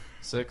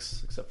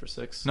 6, except for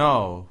 6.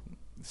 no,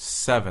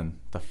 7.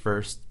 The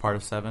first part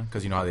of 7,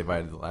 because you know how they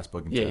divided the last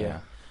book into. Yeah.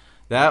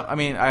 That I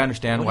mean, I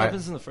understand What why.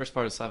 happens in the first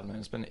part of 7, man?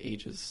 It's been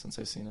ages since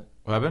I've seen it.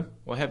 What happened?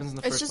 What happens in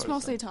the It's first just part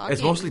mostly of 7? talking.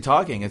 It's mostly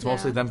talking. It's Yeah.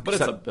 mostly them. But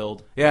it's a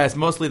build. Yeah, it's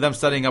mostly them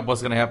setting up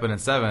what's going to happen in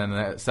 7.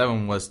 And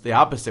 7 was the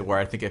opposite, where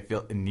I think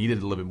it needed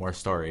a little bit more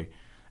story,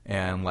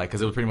 and like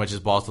because it was pretty much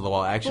just balls to the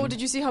wall action. Oh,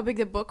 did you see how big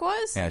the book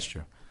was? Yeah, that's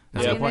true.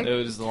 That's Yeah, a good point. it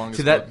was the longest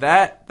See book.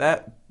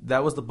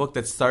 that was the book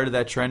that started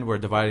that trend where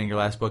dividing your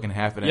last book in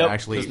half and it Yep,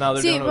 actually. because now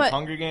they're See, doing it with but-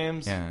 Hunger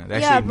Games. Yeah, they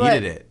Yeah, actually but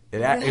needed it. It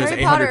was an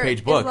Harry Potter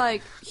 800-page book. is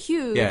like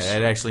huge. Yeah,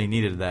 it actually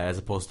needed that as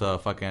opposed to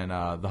fucking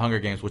The Hunger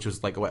Games, which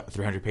was like a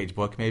 300-page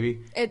book,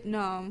 maybe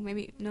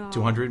Maybe no.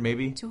 200,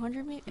 maybe.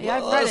 200 maybe. Well, Yeah,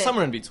 I've read it.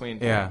 somewhere in between.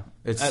 Yeah,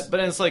 it's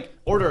But it's like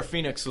Order of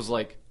Phoenix was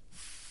like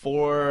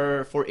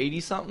 480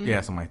 something.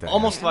 Yeah, something like that,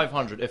 Almost yeah.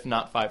 500, if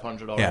not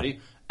 500 already,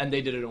 and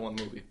they did it in one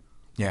movie.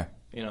 yeah.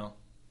 You know,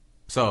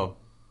 So,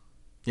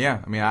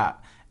 yeah, I mean, I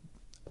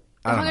The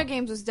don't Hunger know.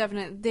 Games was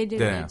definite. They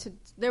didn't Yeah. need to.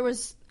 There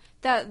was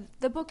that.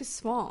 The book is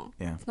small.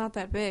 Yeah. It's not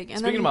that big. And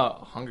speaking then,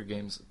 about Hunger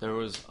Games, there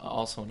was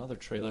also another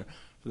trailer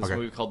for this Okay.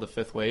 movie called The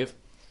Fifth Wave.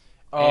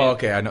 Oh, And-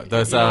 okay, I know.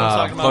 There's You know what I'm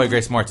talking about? Chloe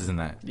Grace Moretz is in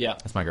that. Yeah,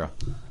 That's my girl.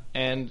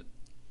 and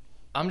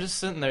I'm just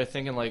sitting there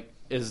thinking, like,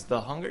 is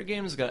the Hunger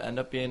Games gonna end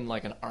up being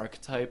like an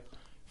archetype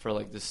for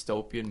like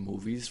dystopian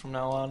movies from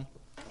now on?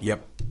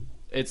 Yep.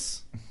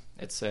 It's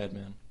sad,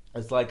 man.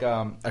 It's like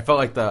I felt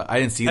like I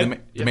didn't see Have the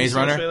you Maze seen the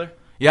Runner. trailer?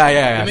 Yeah.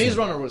 The I've Maze seen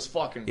it. Runner was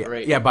fucking Yeah,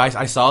 great. yeah, but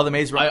I saw the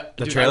Maze Runner,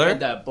 the Dude, trailer. I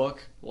read that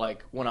book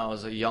like when I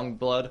was a young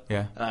blood.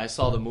 Yeah. And I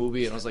saw the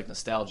movie and it was like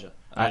nostalgia.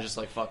 And I just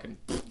like fucking.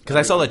 Because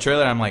I saw the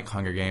trailer and I'm like,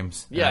 Hunger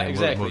Games. And Yeah, I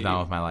exactly. Moved on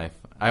with my life.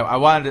 I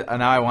wanted to,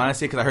 now I want to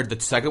see it because I heard the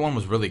second one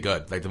was really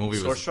good. Like the movie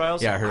was. Source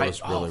Trials. Yeah, I heard it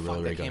was really, fuck,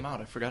 really that good. came out.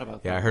 I forgot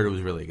about that. Yeah, I heard it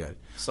was really good.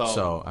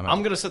 So, I'm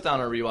I'm gonna sit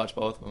down and rewatch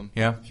both of them.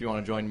 Yeah. If you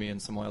want to join me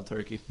in some wild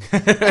turkey.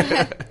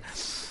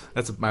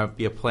 might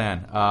be a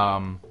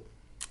plan.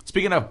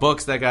 Speaking of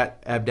books that got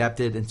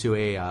adapted into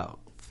a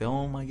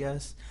film, I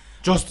guess.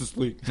 Justice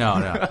League.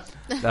 No.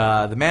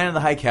 The Man in the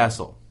High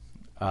Castle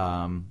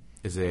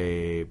is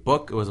a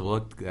book. It was a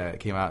book that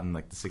came out in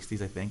like the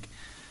 60s, I think.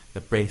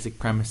 The basic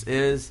premise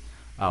is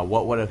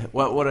what would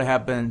have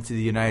happened to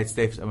the United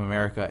States of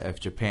America if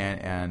Japan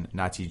and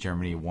Nazi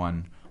Germany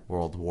won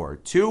World War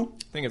II. I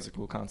think it's a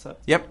cool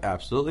concept. Yep,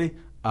 absolutely. Me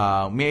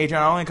and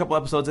Adrian are only a couple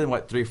episodes in,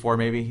 3, 4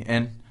 maybe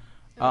in.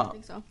 I don't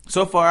think so.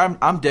 So far,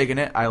 I'm digging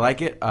it. I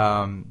like it.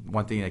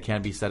 One thing that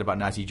can be said about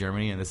Nazi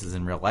Germany, and this is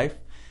in real life,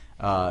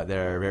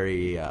 they're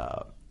very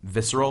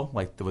visceral,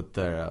 like with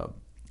their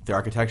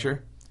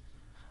architecture.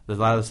 There's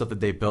a lot of the stuff that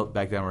they built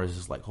back then where it's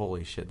just like,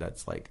 holy shit,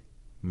 that's like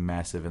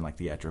massive and like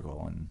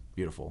theatrical and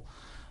beautiful.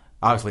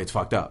 Obviously, it's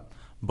fucked up,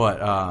 but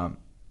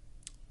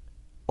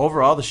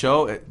overall, the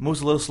show it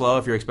moves a little slow.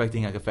 If you're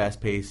expecting like a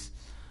fast paced,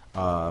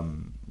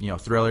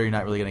 thriller, you're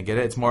not really gonna get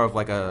it. It's more of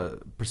like a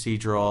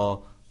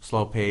procedural,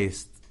 slow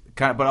paced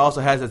kind of, but it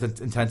also has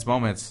its intense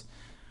moments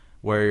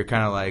where you're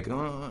kind of like,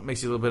 it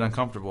makes you a little bit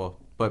uncomfortable,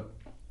 but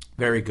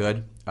very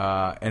good.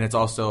 And it's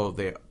also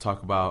they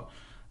talk about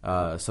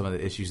some of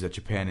the issues that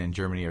Japan and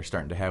Germany are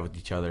starting to have with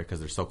each other because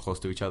they're so close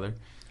to each other.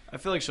 I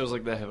feel like shows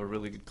like that have a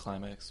really good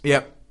climax.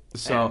 Yep.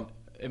 So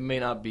And it may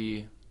not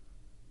be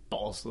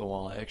balls to the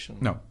wall action.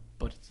 No.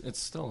 But it's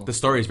still the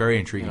story is very you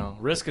intriguing. know,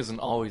 Risk isn't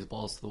always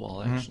balls to the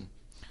wall action.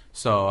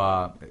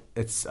 So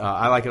it's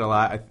I like it a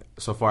lot.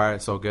 So far,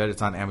 it's so good.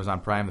 It's on Amazon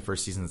Prime. The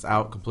first season is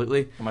out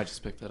completely. I might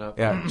just pick that up.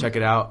 Yeah, check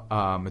it out.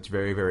 It's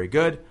very, very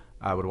good.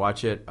 I would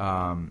watch it.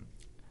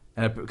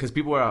 And because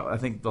people are, I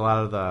think a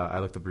lot of I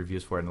looked up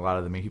reviews for it, and a lot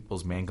of the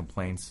people's main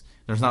complaints.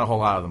 There's not a whole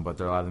lot of them, but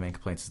there are a lot of the main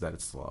complaints is that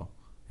it's slow.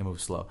 It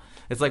moves slow.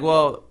 It's like,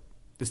 well,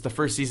 it's the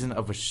first season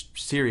of a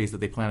series that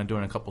they plan on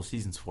doing a couple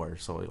seasons for.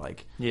 So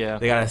like, Yeah.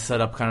 they gotta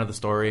set up kind of the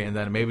story, and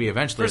then maybe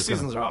eventually. First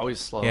seasons are always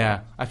slow.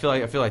 Yeah, I feel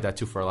like that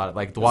too for a lot of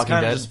like The It's Walking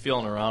kind Dead. of just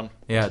feeling around.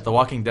 Yeah, The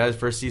Walking Dead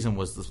first season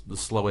was the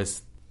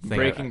slowest thing.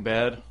 Breaking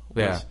Bad.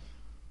 Yeah. was-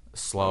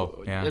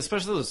 Slow. Yeah,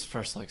 Especially those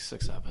first like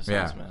 6 episodes,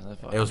 Yeah. man.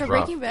 it was For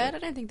rough. Breaking Bad, I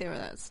didn't think they were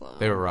that slow.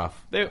 They were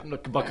rough. But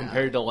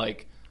compared to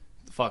like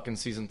fucking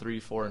season 3,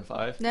 4, and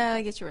 5. Nah,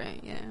 I get you right.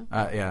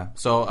 Yeah. Yeah.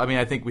 So I mean,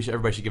 I think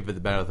everybody should give it the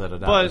benefit of the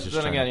doubt. But It's just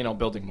then trying again, to- you know,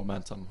 building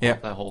momentum. Yeah.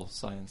 That whole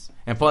science.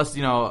 and plus,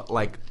 you know,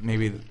 like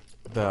maybe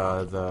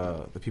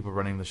the people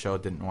running the show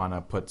didn't want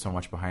to put so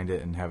much behind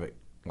it and have it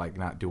like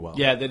not do well.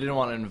 Yeah, they didn't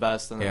want to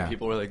invest, and then Yeah.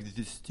 people were like, "This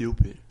is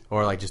stupid."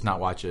 Or like just not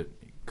watch it.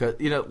 'Cause,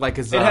 you know, like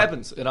It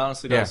happens. It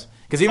honestly Yeah. does.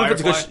 Because even if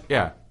it's a good,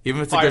 Firefly?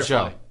 even if it's a good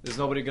Firefly. show, Is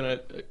nobody gonna?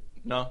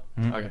 No.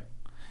 Mhm. Okay.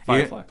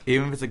 Firefly.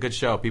 even if it's a good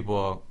show,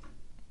 people,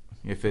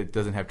 if it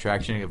doesn't have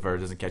traction, if it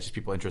doesn't catch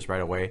people's interest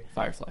right away,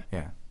 Firefly.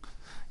 yeah.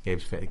 Gabe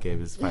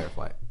is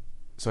Firefly.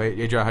 So,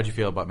 Adrian, how'd you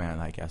feel about Man in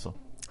the High Castle?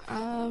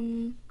 I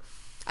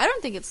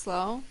don't think it's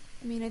slow.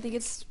 I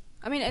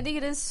think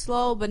it is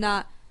slow, but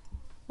not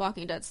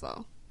Walking Dead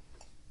slow.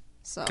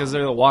 So Because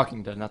they're the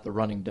Walking Dead, not the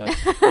Running Dead.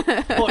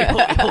 Hoi,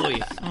 hoi, hoi.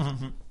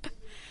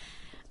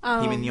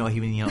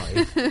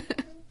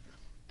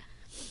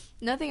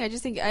 nothing. I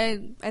just think I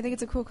think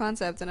it's a cool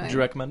concept, and Would you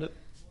recommend it?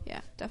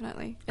 yeah,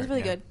 definitely, it's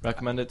really Yeah. good.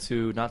 Recommend it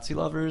to Nazi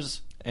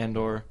lovers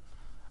and/or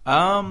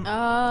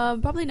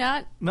Probably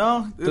not.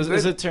 No,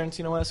 is it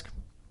Tarantino-esque?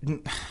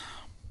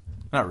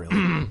 not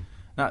really.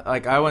 Not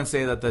like I wouldn't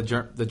say that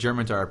the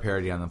Germans are a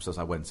parody on themselves.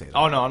 I wouldn't say that.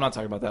 Oh no, I'm not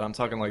talking about that. I'm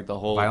talking like the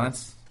whole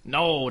Violence?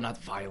 No, not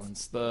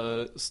violence.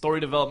 The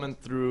story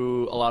development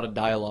through a lot of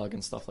dialogue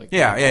and stuff like that.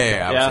 Yeah. I would say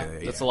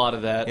that, that's yeah. a lot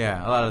of that.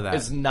 Yeah, a lot of that.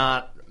 It's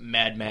not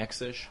Mad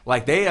Max-ish.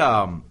 Like they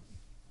got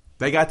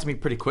to me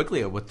pretty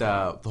quickly with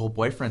the whole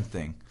boyfriend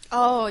thing.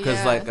 Oh yeah.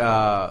 Because like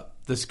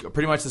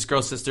this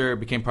girl's sister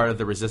became part of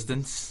the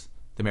resistance,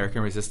 the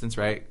American resistance,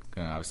 right?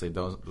 Obviously,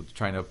 those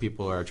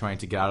people are trying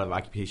to get out of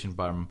occupation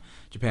from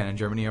Japan and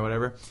Germany or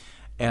whatever.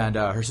 And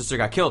her sister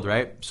got killed,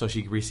 right? So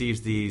she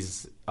receives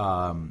these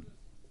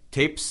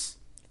tapes,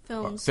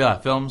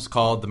 films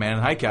called "The Man in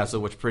the High Castle,"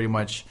 which pretty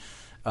much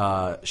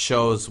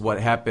shows what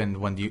happened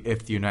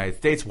if the United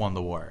States won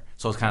the war.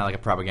 So it's kind of like a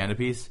propaganda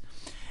piece,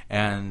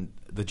 and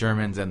the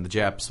Germans and the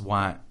Japs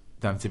want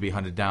them to be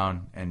hunted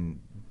down and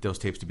those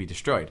tapes to be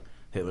destroyed.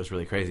 Hitler's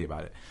really crazy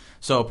about it.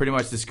 So pretty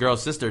much this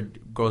girl's sister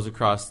goes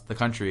across the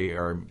country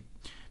or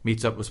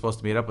was supposed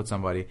to meet up with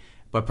somebody,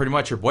 but pretty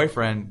much her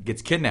boyfriend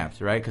gets kidnapped,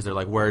 right? Because they're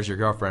like, "Where's your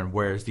girlfriend?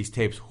 Where's these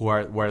tapes?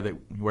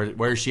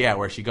 Where is she at?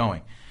 Where's she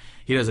going?"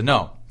 He doesn't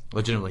know.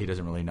 Legitimately, he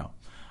doesn't really know.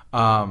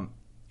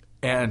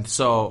 And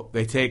so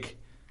they take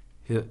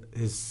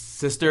his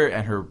sister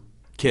and her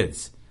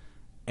kids,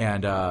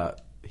 and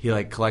he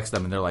like collects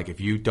them, and they're like, "If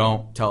you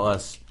don't tell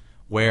us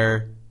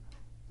where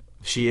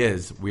she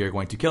is, we are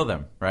going to kill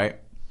them," right?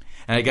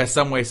 And I guess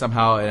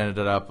somehow it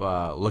ended up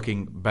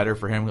looking better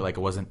for him. Like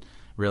it wasn't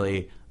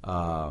really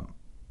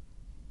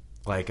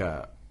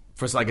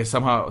first. I guess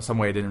some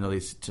way it didn't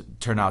really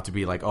turn out to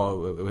be like,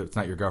 "Oh, it's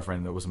not your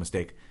girlfriend. It was a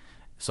mistake."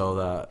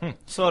 So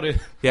Sorry.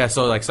 yeah,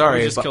 so like sorry,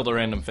 We just but- killed a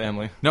random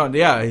family. no,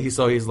 yeah. He's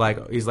like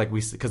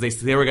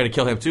because they were gonna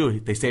kill him too.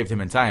 They saved him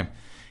in time.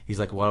 He's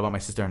like, "What about my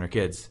sister and her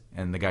kids?"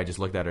 And the guy just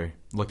looked at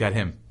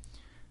him.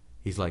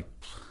 He's like,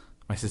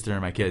 "My sister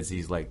and my kids."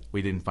 He's like,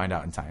 "We didn't find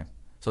out in time."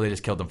 So they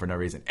just killed them for no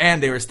reason,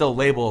 and they were still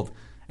labeled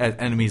as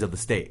enemies of the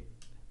state.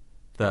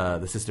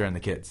 The sister and the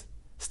kids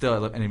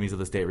still enemies of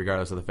the state,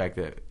 regardless of the fact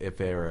that if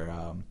they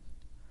were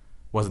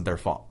wasn't their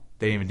fault.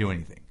 They didn't even do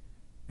anything,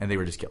 and they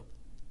were just killed.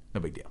 No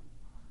big deal.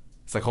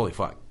 It's like, holy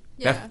fuck.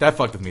 Yeah. That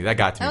fucked with me. That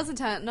got to me. That was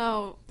intense.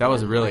 No, That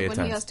was really when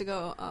he intense. has to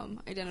go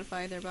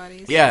identify their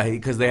bodies. Yeah,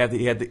 because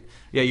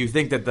you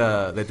think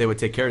that they would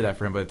take care of that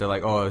for him, but they're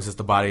like, "Oh, it's just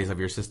the bodies of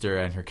your sister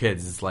and her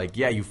kids." It's like,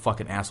 yeah, you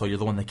fucking asshole, you're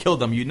the one that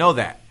killed them. You know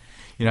that.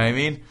 You know what I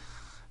mean?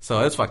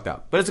 So it's fucked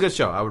up, but it's a good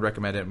show. I would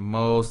recommend it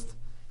most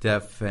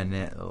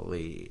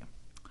definitely.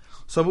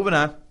 So moving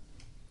on,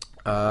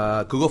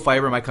 Google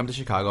Fiber might come to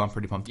Chicago. I'm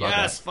pretty pumped about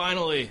Yes, that.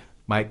 finally.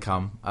 Might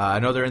come. I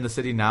know they're in the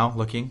city now,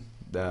 looking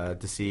to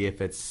see if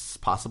it's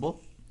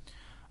possible.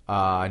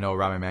 I know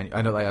Rob Emanuel.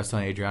 I know, like I was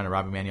telling Adriana,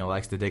 Rob Emanuel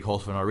likes to dig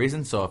holes for no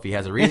reason. So if he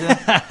has a reason,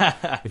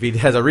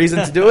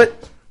 to do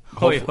it,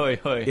 Hoi, hoi,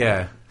 hoi.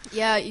 yeah.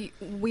 Yeah,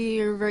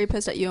 we're very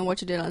pissed at you and what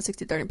you did on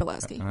 63rd and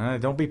Pulaski.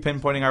 Don't be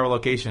pinpointing our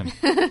location.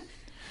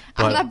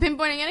 I'm not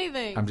pinpointing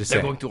anything. I'm just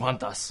They're saying. going to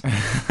hunt us.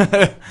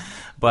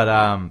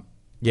 But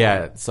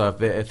yeah. So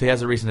if he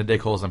has a reason to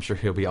dig holes, I'm sure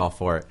he'll be all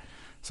for it.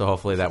 So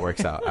hopefully that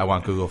works out. I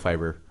want Google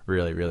Fiber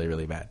really, really,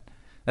 really bad.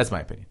 That's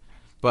my opinion.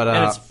 But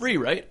And it's free,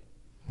 right?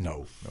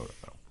 no.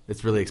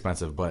 It's really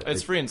expensive, but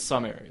It's free in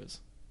some areas.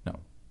 No.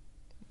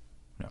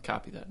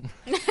 Copy that.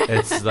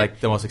 It's like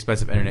the most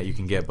expensive internet you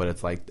can get, but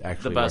it's like The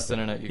actually best worth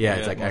it. internet you can Yeah, get.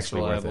 it's like most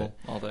actually worth reliable,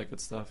 it. all that good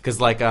stuff. Because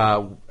like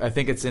I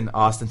think it's in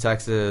Austin,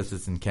 Texas.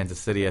 It's in Kansas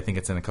City. I think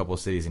it's in a couple of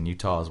cities in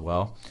Utah as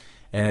well.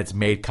 And it's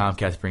made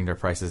Comcast bring their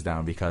prices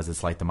down because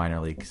it's like the minor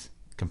leagues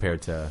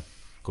compared to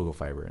Google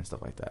Fiber and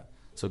stuff like that.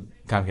 So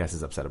Comcast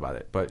is upset about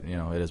it, but you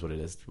know it is what it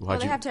is. Well,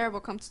 they have terrible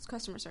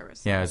customer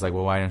service. Yeah, it's like,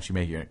 well, why don't you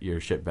make your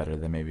shit better?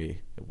 Then maybe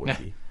it would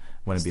be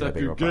wouldn't be that Step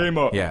big of your a problem. game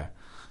up. Yeah,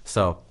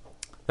 so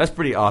that's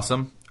pretty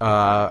awesome.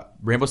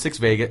 Rainbow Six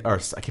Vegas, or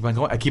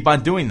I keep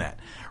on doing that.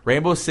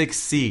 Rainbow Six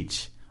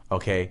Siege,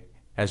 okay,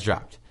 has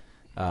dropped.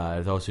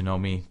 Those who know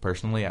me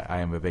personally,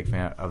 I am a big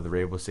fan of the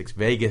Rainbow Six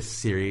Vegas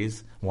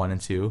series 1 and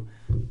 2.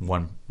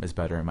 1 is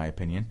better in my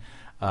opinion.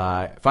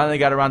 Finally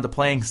got around to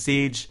playing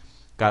Siege.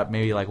 Got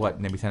maybe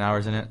maybe 10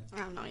 hours in it. I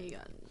don't know. You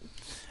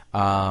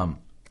got.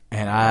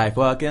 And I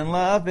fucking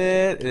love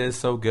it. It is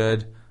so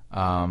good.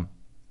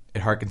 It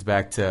harkens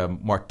back to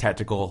more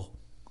tactical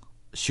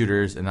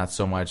shooters and not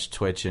so much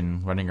twitch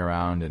and running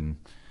around and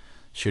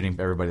shooting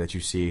everybody that you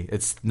see.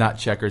 It's not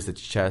checkers,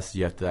 it's chess.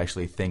 You have to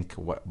actually think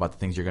about the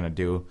things you're going to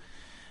do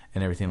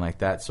and everything like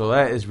that. So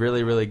that is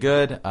really, really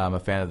good. I'm a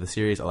fan of the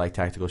series. I like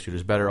tactical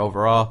shooters better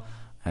overall.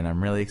 And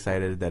I'm really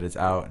excited that it's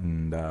out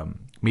and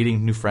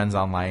meeting new friends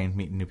online,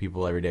 meeting new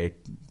people every day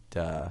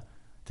to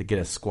get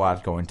a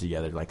squad going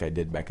together like I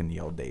did back in the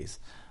old days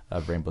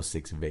of Rainbow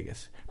Six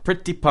Vegas.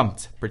 Pretty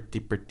pumped. Pretty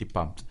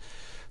pumped.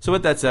 So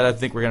with that said, I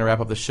think we're going to wrap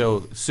up the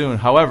show soon.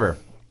 However,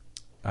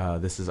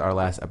 this is our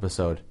last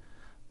episode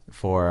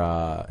for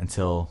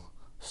until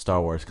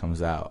Star Wars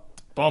comes out.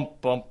 Bum,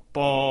 bum,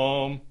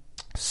 bum.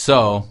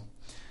 So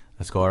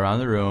let's go around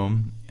the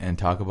room and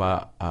talk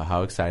about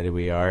how excited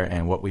we are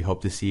and what we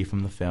hope to see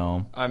from the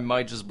film. I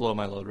might just blow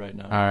my load right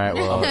now. All right,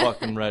 well, I'm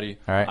fucking ready.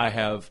 All right. I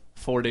have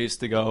 4 days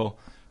to go,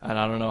 and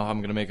I don't know how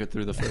I'm gonna make it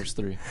through the first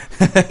 3.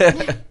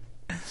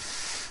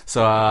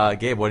 So,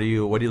 Gabe, what are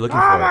you looking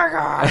for? Oh my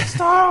god,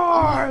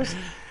 Star Wars!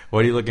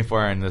 What are you looking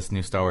for in this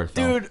new Star Wars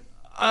film? Dude,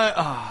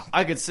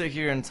 I could sit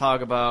here and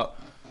talk about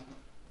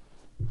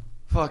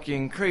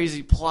fucking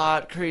crazy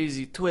plot,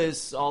 crazy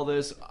twists, all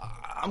this.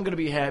 I'm gonna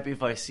be happy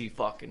if I see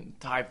fucking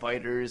TIE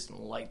fighters and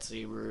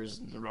lightsabers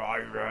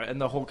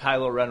and the whole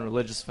Kylo Ren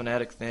religious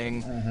fanatic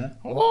thing.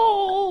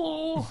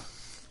 Whoa!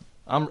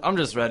 I'm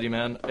just ready,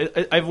 man.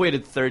 I've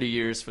waited 30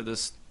 years for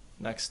this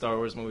next Star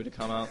Wars movie to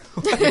come out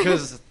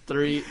because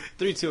 3,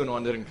 2, and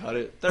 1 didn't cut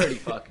it. 30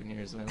 fucking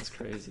years, man. It's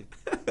crazy.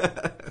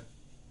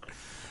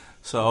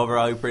 So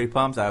overall, you're pretty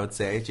pumped, I would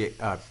say.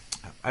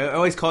 I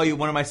always call you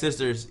one of my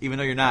sisters, even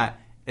though you're not,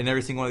 in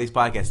every single one of these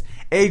podcasts.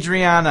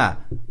 Adriana,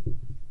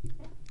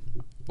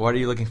 what are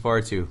you looking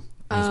forward to in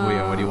this movie,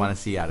 and what do you want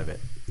to see out of it?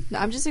 No,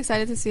 I'm just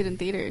excited to see it in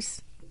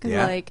theaters. Cause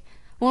Yeah?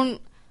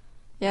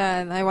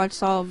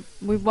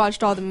 we've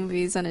watched all the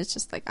movies, and it's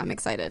just like I'm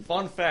excited.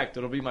 Fun fact: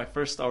 it'll be my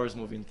first Star Wars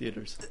movie in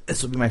theaters.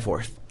 This will be my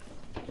fourth.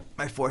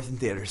 My fourth in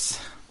theaters.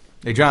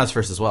 Adriana's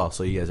first as well,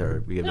 so you guys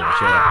are share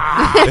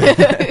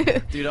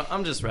that. Dude,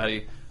 I'm just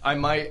ready. I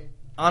might,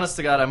 honest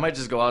to God, I might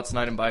just go out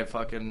tonight and buy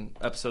fucking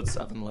Episode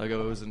 7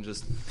 Legos and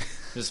just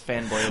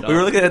fanboy it up. We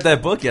were looking at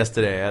that book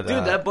yesterday. Dude,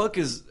 that book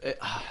is,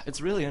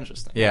 it's really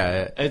interesting.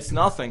 Yeah. It's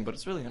nothing, but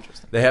it's really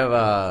interesting. They have,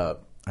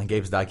 on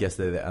Gabe's dock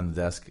yesterday on the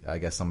desk, I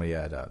guess somebody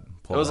had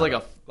pulled It was out.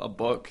 like a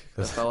book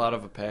that fell out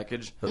of a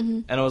package,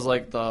 and it was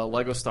like the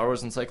Lego Star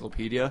Wars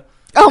Encyclopedia.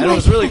 Oh and my it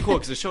was really cool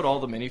because it showed all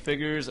the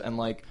minifigures and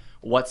like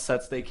what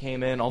sets they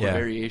came in, all the Yeah.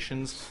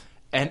 variations,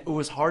 and it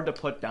was hard to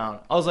put down.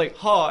 I was like,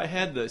 "Oh, I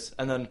had this,"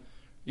 and then,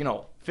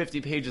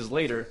 50 pages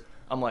later,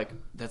 I'm like,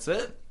 "That's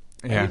it?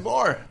 I need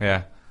more."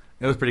 Yeah,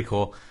 it was pretty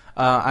cool.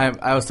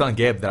 I was telling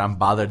Gabe that I'm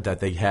bothered that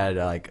they had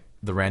like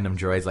the random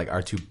droids like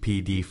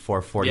R2PD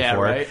 444, Yeah,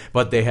 right?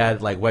 but they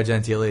had like Wedge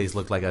Antilles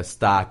look like a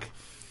stock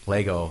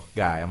Lego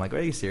guy. I'm like, are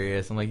you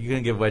serious? I'm like, you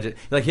couldn't give Wedge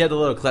like he had the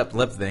little cleft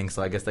lip thing,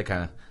 so I guess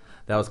that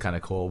was kind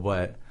of cool.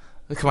 But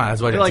come on,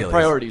 that's Wedge They're like Antilles.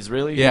 priorities,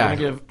 really? Yeah.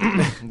 You're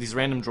gonna give these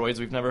random droids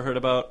we've never heard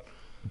about.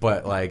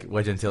 But like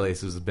Wedge Antilles,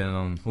 who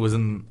was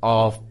in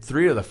all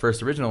 3 of the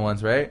first original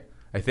ones, right?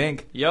 I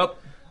think. Yep.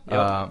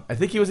 I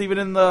think he was even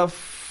in the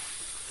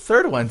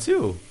 3rd one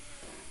too.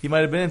 He might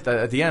have been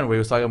at the end where he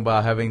was talking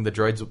about having the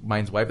droid's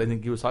minds wiped. I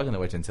think he was talking to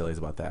Wedge Antilles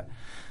about that.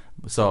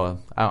 So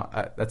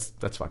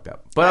that's fucked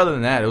up. But other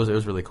than that, it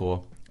was really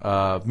cool.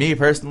 Me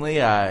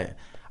personally, I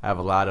have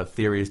a lot of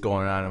theories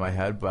going on in my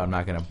head, but I'm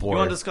not going to bore. You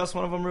want to discuss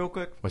one of them real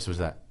quick? Which was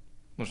that?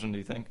 Which one do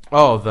you think?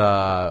 Oh,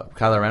 the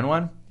Kylo Ren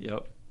one,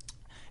 Yep.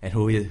 and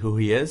who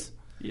he is.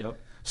 Yep.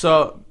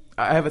 So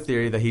I have a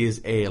theory that he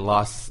is a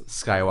lost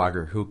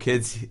Skywalker.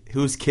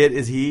 Whose kid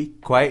is he?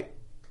 Quite,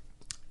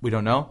 we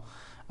don't know.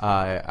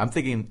 I'm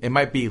thinking it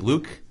might be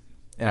Luke,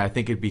 and I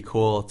think it'd be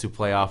cool to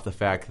play off the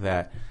fact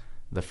that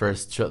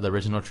the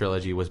original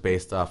trilogy was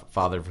based off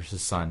father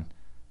versus son.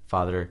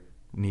 Father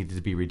needed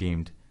to be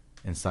redeemed,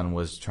 and son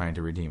was trying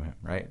to redeem him,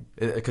 right?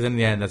 Because in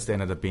the end, that's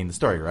ended up being the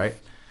story, right?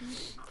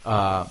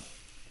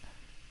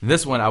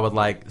 This one, I would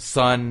like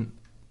son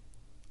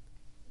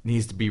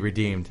needs to be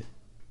redeemed,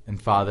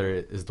 and father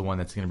is the one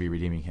that's going to be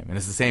redeeming him, and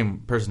it's the same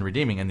person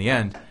redeeming in the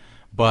end.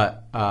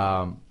 But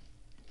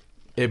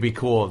it'd be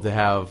cool to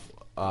have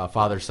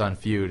father-son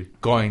feud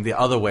going the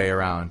other way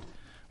around,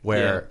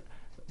 where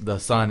the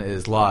son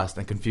is lost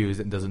and confused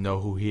and doesn't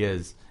know who he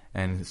is,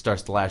 and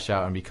starts to lash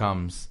out and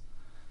becomes,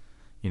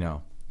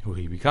 who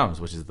he becomes,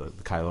 which is the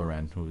Kylo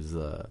Ren, who's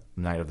the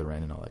Knight of the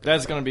Ren and all that.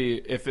 That's going to be,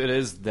 if it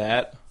is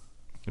that,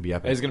 it'd be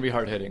epic. it's going to be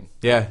hard-hitting.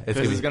 Yeah.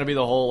 Because it's going to be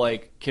the whole,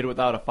 like, kid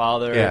without a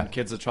father and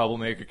kid's a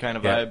troublemaker kind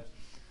of vibe.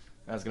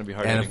 That's going to be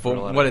hard-hitting. And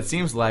from what it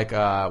seems like,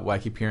 what I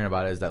keep hearing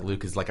about it is that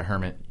Luke is like a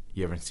hermit.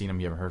 You haven't seen him,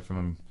 you haven't heard from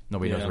him.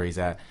 Nobody knows where he's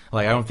at.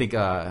 Like, I don't think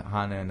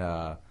Han and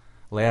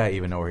Leia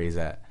even know where he's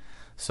at.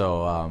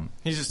 So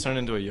he's just turned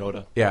into a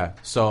Yoda. Yeah.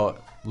 So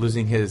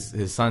losing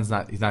his son's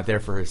he's not there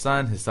for his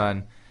son. His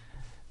son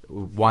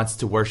wants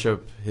to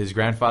worship his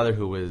grandfather,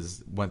 who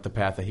went the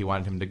path that he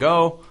wanted him to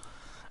go.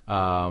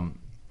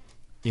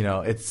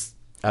 It's,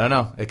 I don't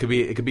know. It could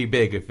be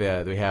big if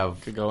we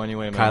have could go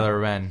anyway, man.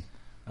 Kylo Ren.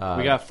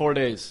 We got 4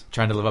 days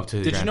trying to live up to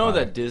his Did you know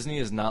grandfather. that Disney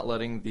is not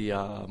letting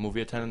the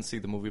movie attendants see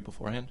the movie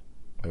beforehand?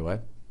 Wait,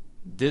 what?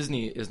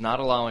 Disney is not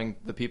allowing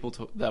the people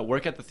that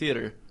work at the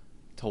theater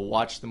to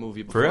watch the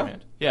movie For real?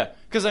 beforehand. Yeah,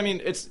 because I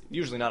mean, it's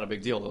usually not a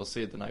big deal. They'll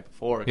see it the night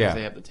before because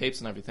they have the tapes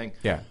and everything.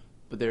 Yeah.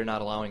 But they're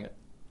not allowing it.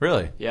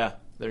 Really? Yeah,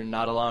 they're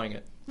not allowing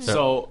it.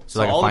 So So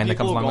like a all fine the that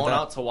comes people along with going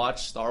that? out to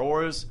watch Star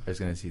Wars, I was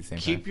going to see the same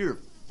keep time. your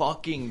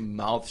fucking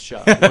mouth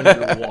shut when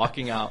you're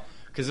walking out.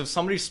 Because if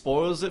somebody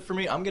spoils it for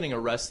me, I'm getting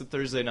arrested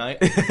Thursday night.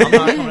 I'm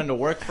not coming into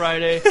work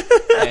Friday,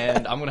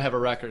 and I'm going to have a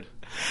record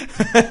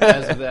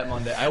as of that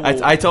Monday.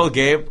 I told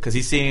Gabe, because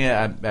he's seeing it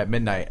at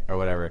midnight or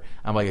whatever,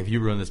 I'm like, if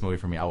you ruin this movie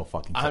for me, I will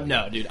fucking kill you.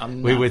 No, dude,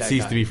 I'm not We would that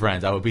cease guy. to be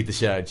friends. I would beat the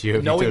shit out of you. if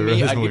you Knowing ruined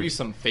me, this I'd movie. give you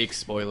some fake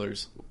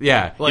spoilers.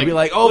 Yeah. Like- You'd be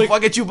like, oh, like-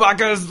 fucking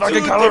Chewbacca is fucking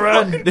Dude, Kylo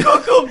Ren. they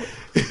fucking cook 'em.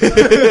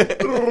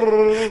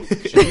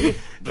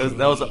 that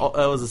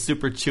was a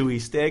super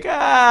chewy steak.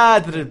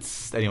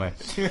 Anyway.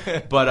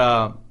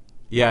 But,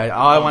 yeah,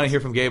 all I want to hear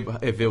from Gabe,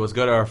 if it was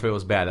good or if it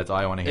was bad, that's all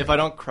I want to hear. If I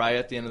don't cry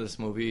at the end of this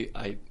movie,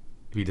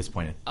 be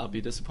disappointed. I'll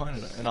be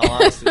disappointed. In all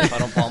honesty, if I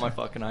don't bawl my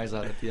fucking eyes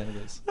out at the end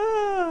of this.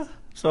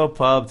 So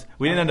pumped.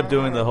 We didn't end up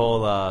doing the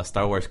whole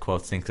Star Wars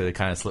quotes thing because it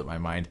kind of slipped my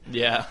mind.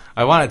 Yeah.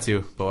 I wanted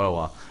to, but oh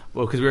well.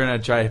 Well, because we were going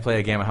to try to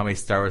play a game of how many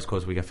Star Wars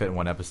quotes we can fit in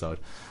one episode.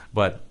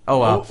 But, oh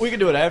well. We can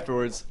do it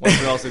afterwards once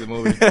we all see the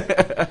movie.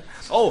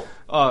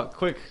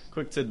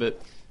 Quick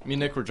tidbit. Me and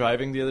Nick were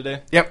driving the other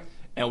day. Yep.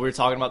 And we were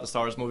talking about the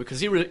Star Wars movie because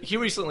he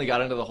recently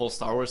got into the whole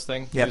Star Wars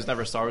thing. He Yep. was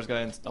never a Star Wars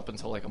guy up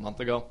until like a month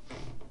ago.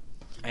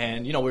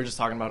 And, we were just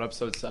talking about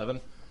Episode 7.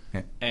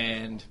 Yeah.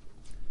 And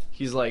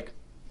he's like,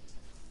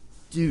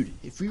 dude,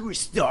 if we were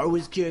Star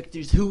Wars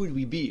characters, who would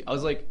we be? I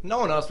was like, no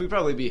one else. We'd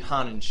probably be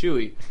Han and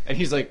Chewie. And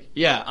he's like,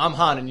 yeah, I'm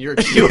Han and you're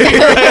Chewie.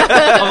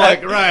 I'm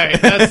like,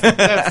 right,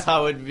 that's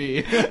how it'd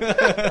be.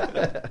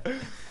 For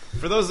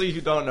those of you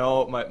who don't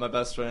know, my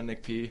best friend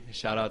Nick P,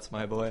 shout out to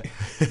my boy,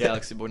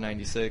 Galaxy Boy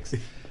 96.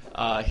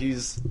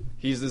 He's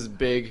this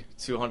big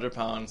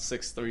 200-pound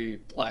 6'3"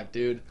 black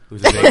dude.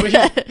 Who's a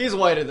big- He's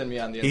whiter than me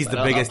on the inside. He's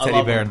the biggest I teddy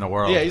love bear him. in the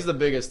world. Yeah, he's the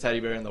biggest teddy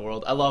bear in the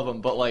world. I love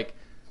him, but like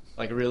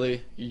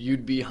really,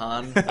 you'd be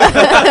Han?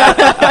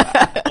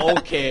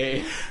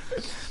 Okay.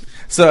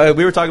 So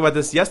we were talking about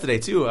this yesterday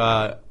too.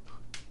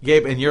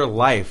 Gabe, in your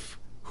life,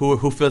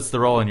 who fits the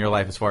role in your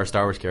life as far as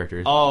Star Wars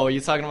characters? Oh,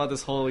 you talking about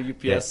this whole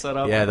UPS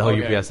setup? Yeah, the whole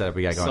Okay. UPS setup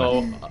we got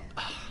going on. So,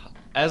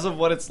 as of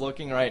what it's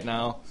looking right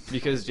now,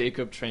 because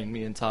Jacob trained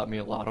me and taught me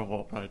a lot of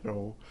what I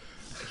know,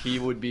 he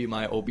would be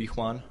my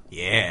Obi-Wan.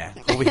 Yeah,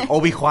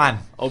 Obi-Wan.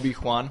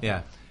 Obi-Wan.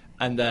 Yeah,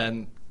 And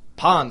then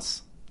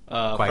Ponce,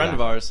 a Qui-Gon. friend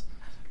of ours,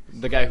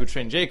 the guy who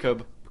trained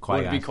Jacob,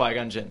 Qui-Gon. would be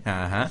Qui-Gon Jinn.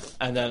 uh-huh.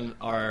 And then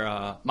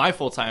our my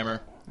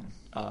full-timer,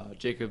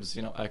 Jacob's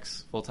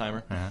ex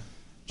full-timer,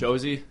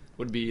 Josie,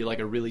 would be like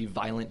a really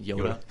violent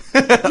Yoda.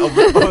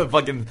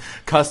 Fucking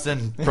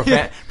cussing,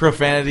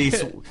 profanity,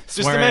 Just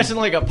swearing. imagine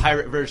like a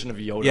pirate version of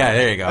Yoda. Yeah,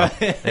 there you go.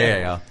 There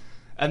you go.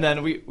 And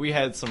then we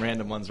had some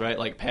random ones, right?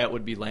 Like Pat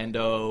would be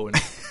Lando, and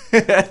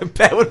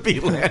That would be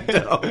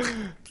Lando.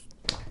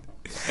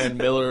 and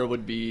Miller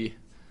would be.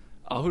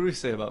 Who do we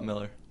say about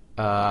Miller?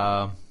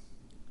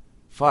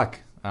 Fuck,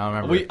 I don't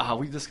remember.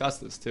 We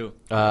discussed this too.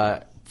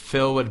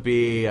 Phil would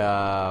be.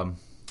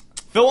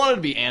 Phil wanted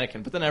to be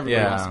Anakin, but then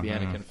everybody wants to be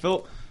Anakin.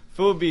 Phil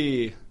would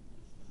be.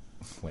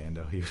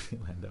 Lando. He would be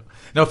Lando.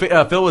 No,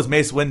 Phil was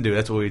Mace Windu.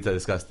 That's what we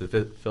discussed.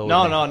 Phil.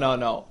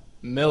 No.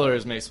 Miller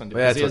is Mace Windu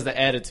Well, because he that's has the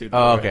attitude.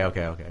 Oh, for it.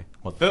 okay.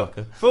 What the fuck?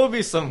 Phil would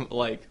be some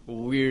like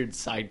weird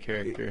side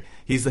character.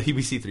 He'd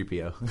be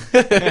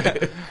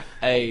C-3PO.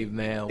 Hey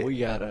man, we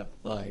gotta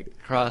like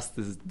cross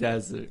this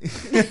desert.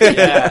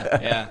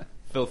 yeah.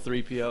 Phil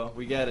 3PO,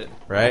 we get it.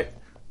 Right?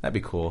 That'd be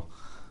cool.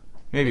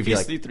 Maybe If be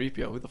he's like.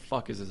 C3PO, who the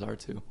fuck is his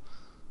R2?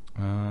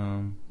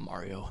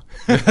 Mario.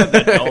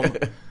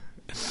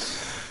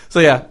 So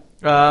yeah,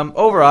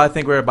 overall, I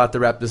think we're about to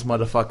wrap this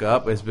motherfucker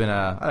up. It's been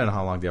I don't know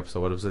how long the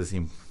episode was. It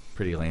seemed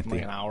pretty lengthy.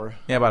 Like an hour.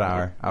 Yeah, about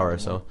an hour or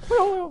so.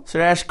 So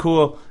that's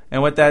cool.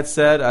 And with that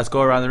said, let's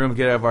go around the room and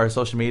get out of our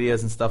social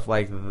medias and stuff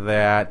like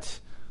that.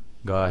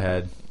 Go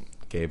ahead,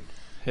 Gabe.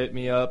 Hit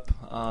me up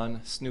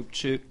on Snoop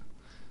Chick.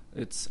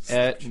 It's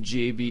at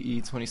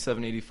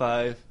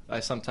JBE2785. I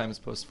sometimes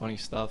post funny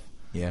stuff.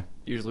 Yeah.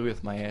 Usually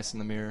with my ass in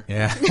the mirror.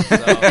 Yeah.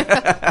 So,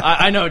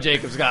 I know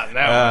Jacob's got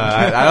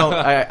that one.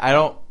 I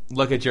don't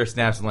look at your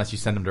snaps unless you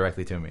send them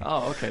directly to me.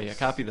 Oh, okay. Yeah,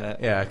 copy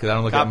that. Yeah, because I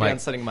don't look Copy at my. on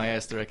sending my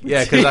ass directly.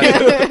 Yeah, to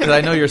because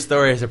I know your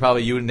stories are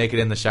probably you naked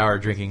in the shower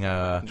drinking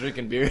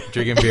drinking beer.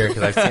 drinking beer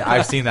because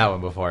I've seen that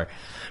one before.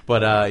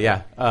 But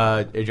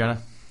Adriana.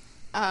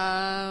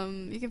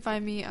 You can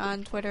find me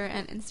on Twitter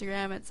and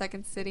Instagram at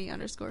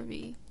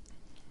secondcity_V.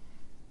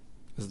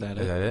 Is that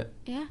Is it? that it?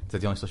 Yeah, Is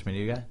that the only social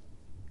media you got?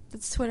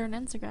 that's Twitter and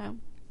Instagram.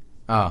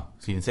 Oh,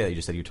 so you didn't say that. You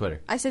just said your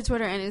Twitter. I said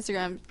Twitter and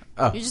Instagram.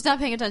 Oh. You're just not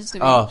paying attention to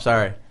me. Oh,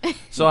 sorry.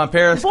 So on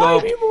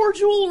Periscope, Buy me more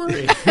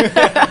jewelry.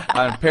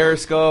 on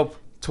Periscope,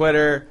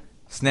 Twitter,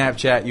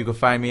 Snapchat, you can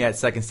find me at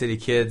Second City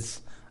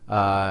Kids.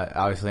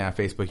 Obviously on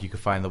Facebook, you can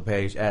find the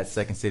page at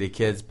Second City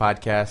Kids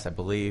Podcast, I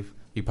believe.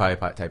 You probably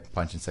type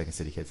punch in Second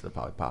City Kids, it'll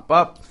probably pop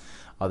up.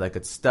 All that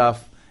good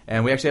stuff.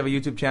 And we actually have a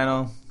YouTube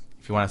channel.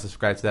 If you want to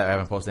subscribe to that, I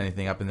haven't posted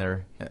anything up in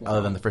there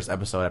other than the first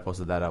episode. I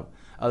posted that up.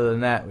 Other than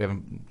that, we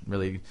haven't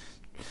really.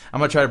 I'm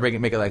gonna try to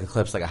make it like a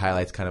clips, like a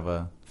highlights kind of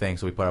a thing.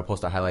 So we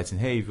post our highlights, and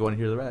hey, if you want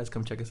to hear the rest,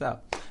 come check us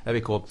out. That'd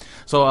be cool.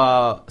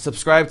 So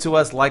subscribe to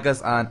us, like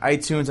us on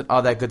iTunes, and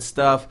all that good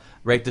stuff.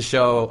 Rate the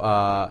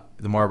show.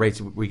 The more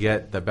rates we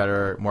get, the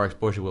better, more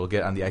exposure we'll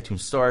get on the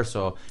iTunes store.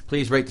 So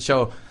please rate the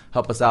show.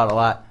 Help us out a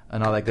lot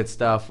and all that good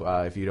stuff.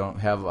 If you don't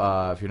have,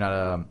 if you're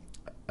not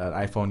an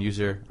iPhone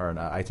user or an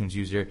iTunes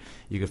user,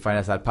 you can find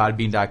us at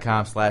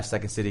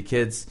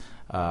podbean.com/SecondCityKids.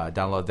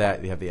 Download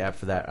that. You have the app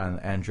for that on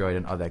Android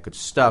and all that good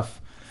stuff.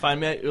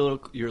 Find me at your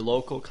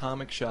local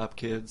comic shop,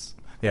 kids.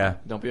 Yeah.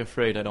 Don't be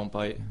afraid. I don't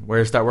bite. We're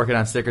going to start working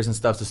on stickers and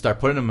stuff to start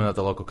putting them at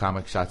the local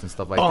comic shops and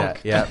stuff like Bonk.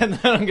 that. Yeah. And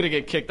then I'm going to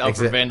get kicked out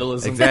for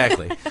vandalism.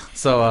 Exactly.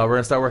 So we're going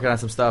to start working on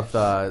some stuff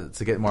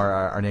to get more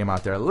our name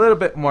out there a little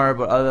bit more.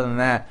 But other than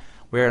that,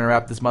 we're going to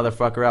wrap this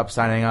motherfucker up.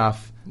 Signing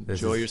off.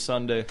 Enjoy your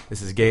Sunday.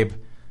 This is Gabe,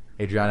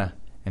 Adriana,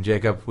 and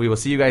Jacob. We will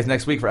see you guys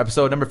next week for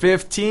episode number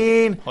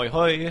 15. Hoi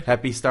hoi.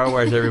 Happy Star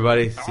Wars,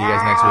 everybody. See you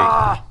guys next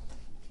week.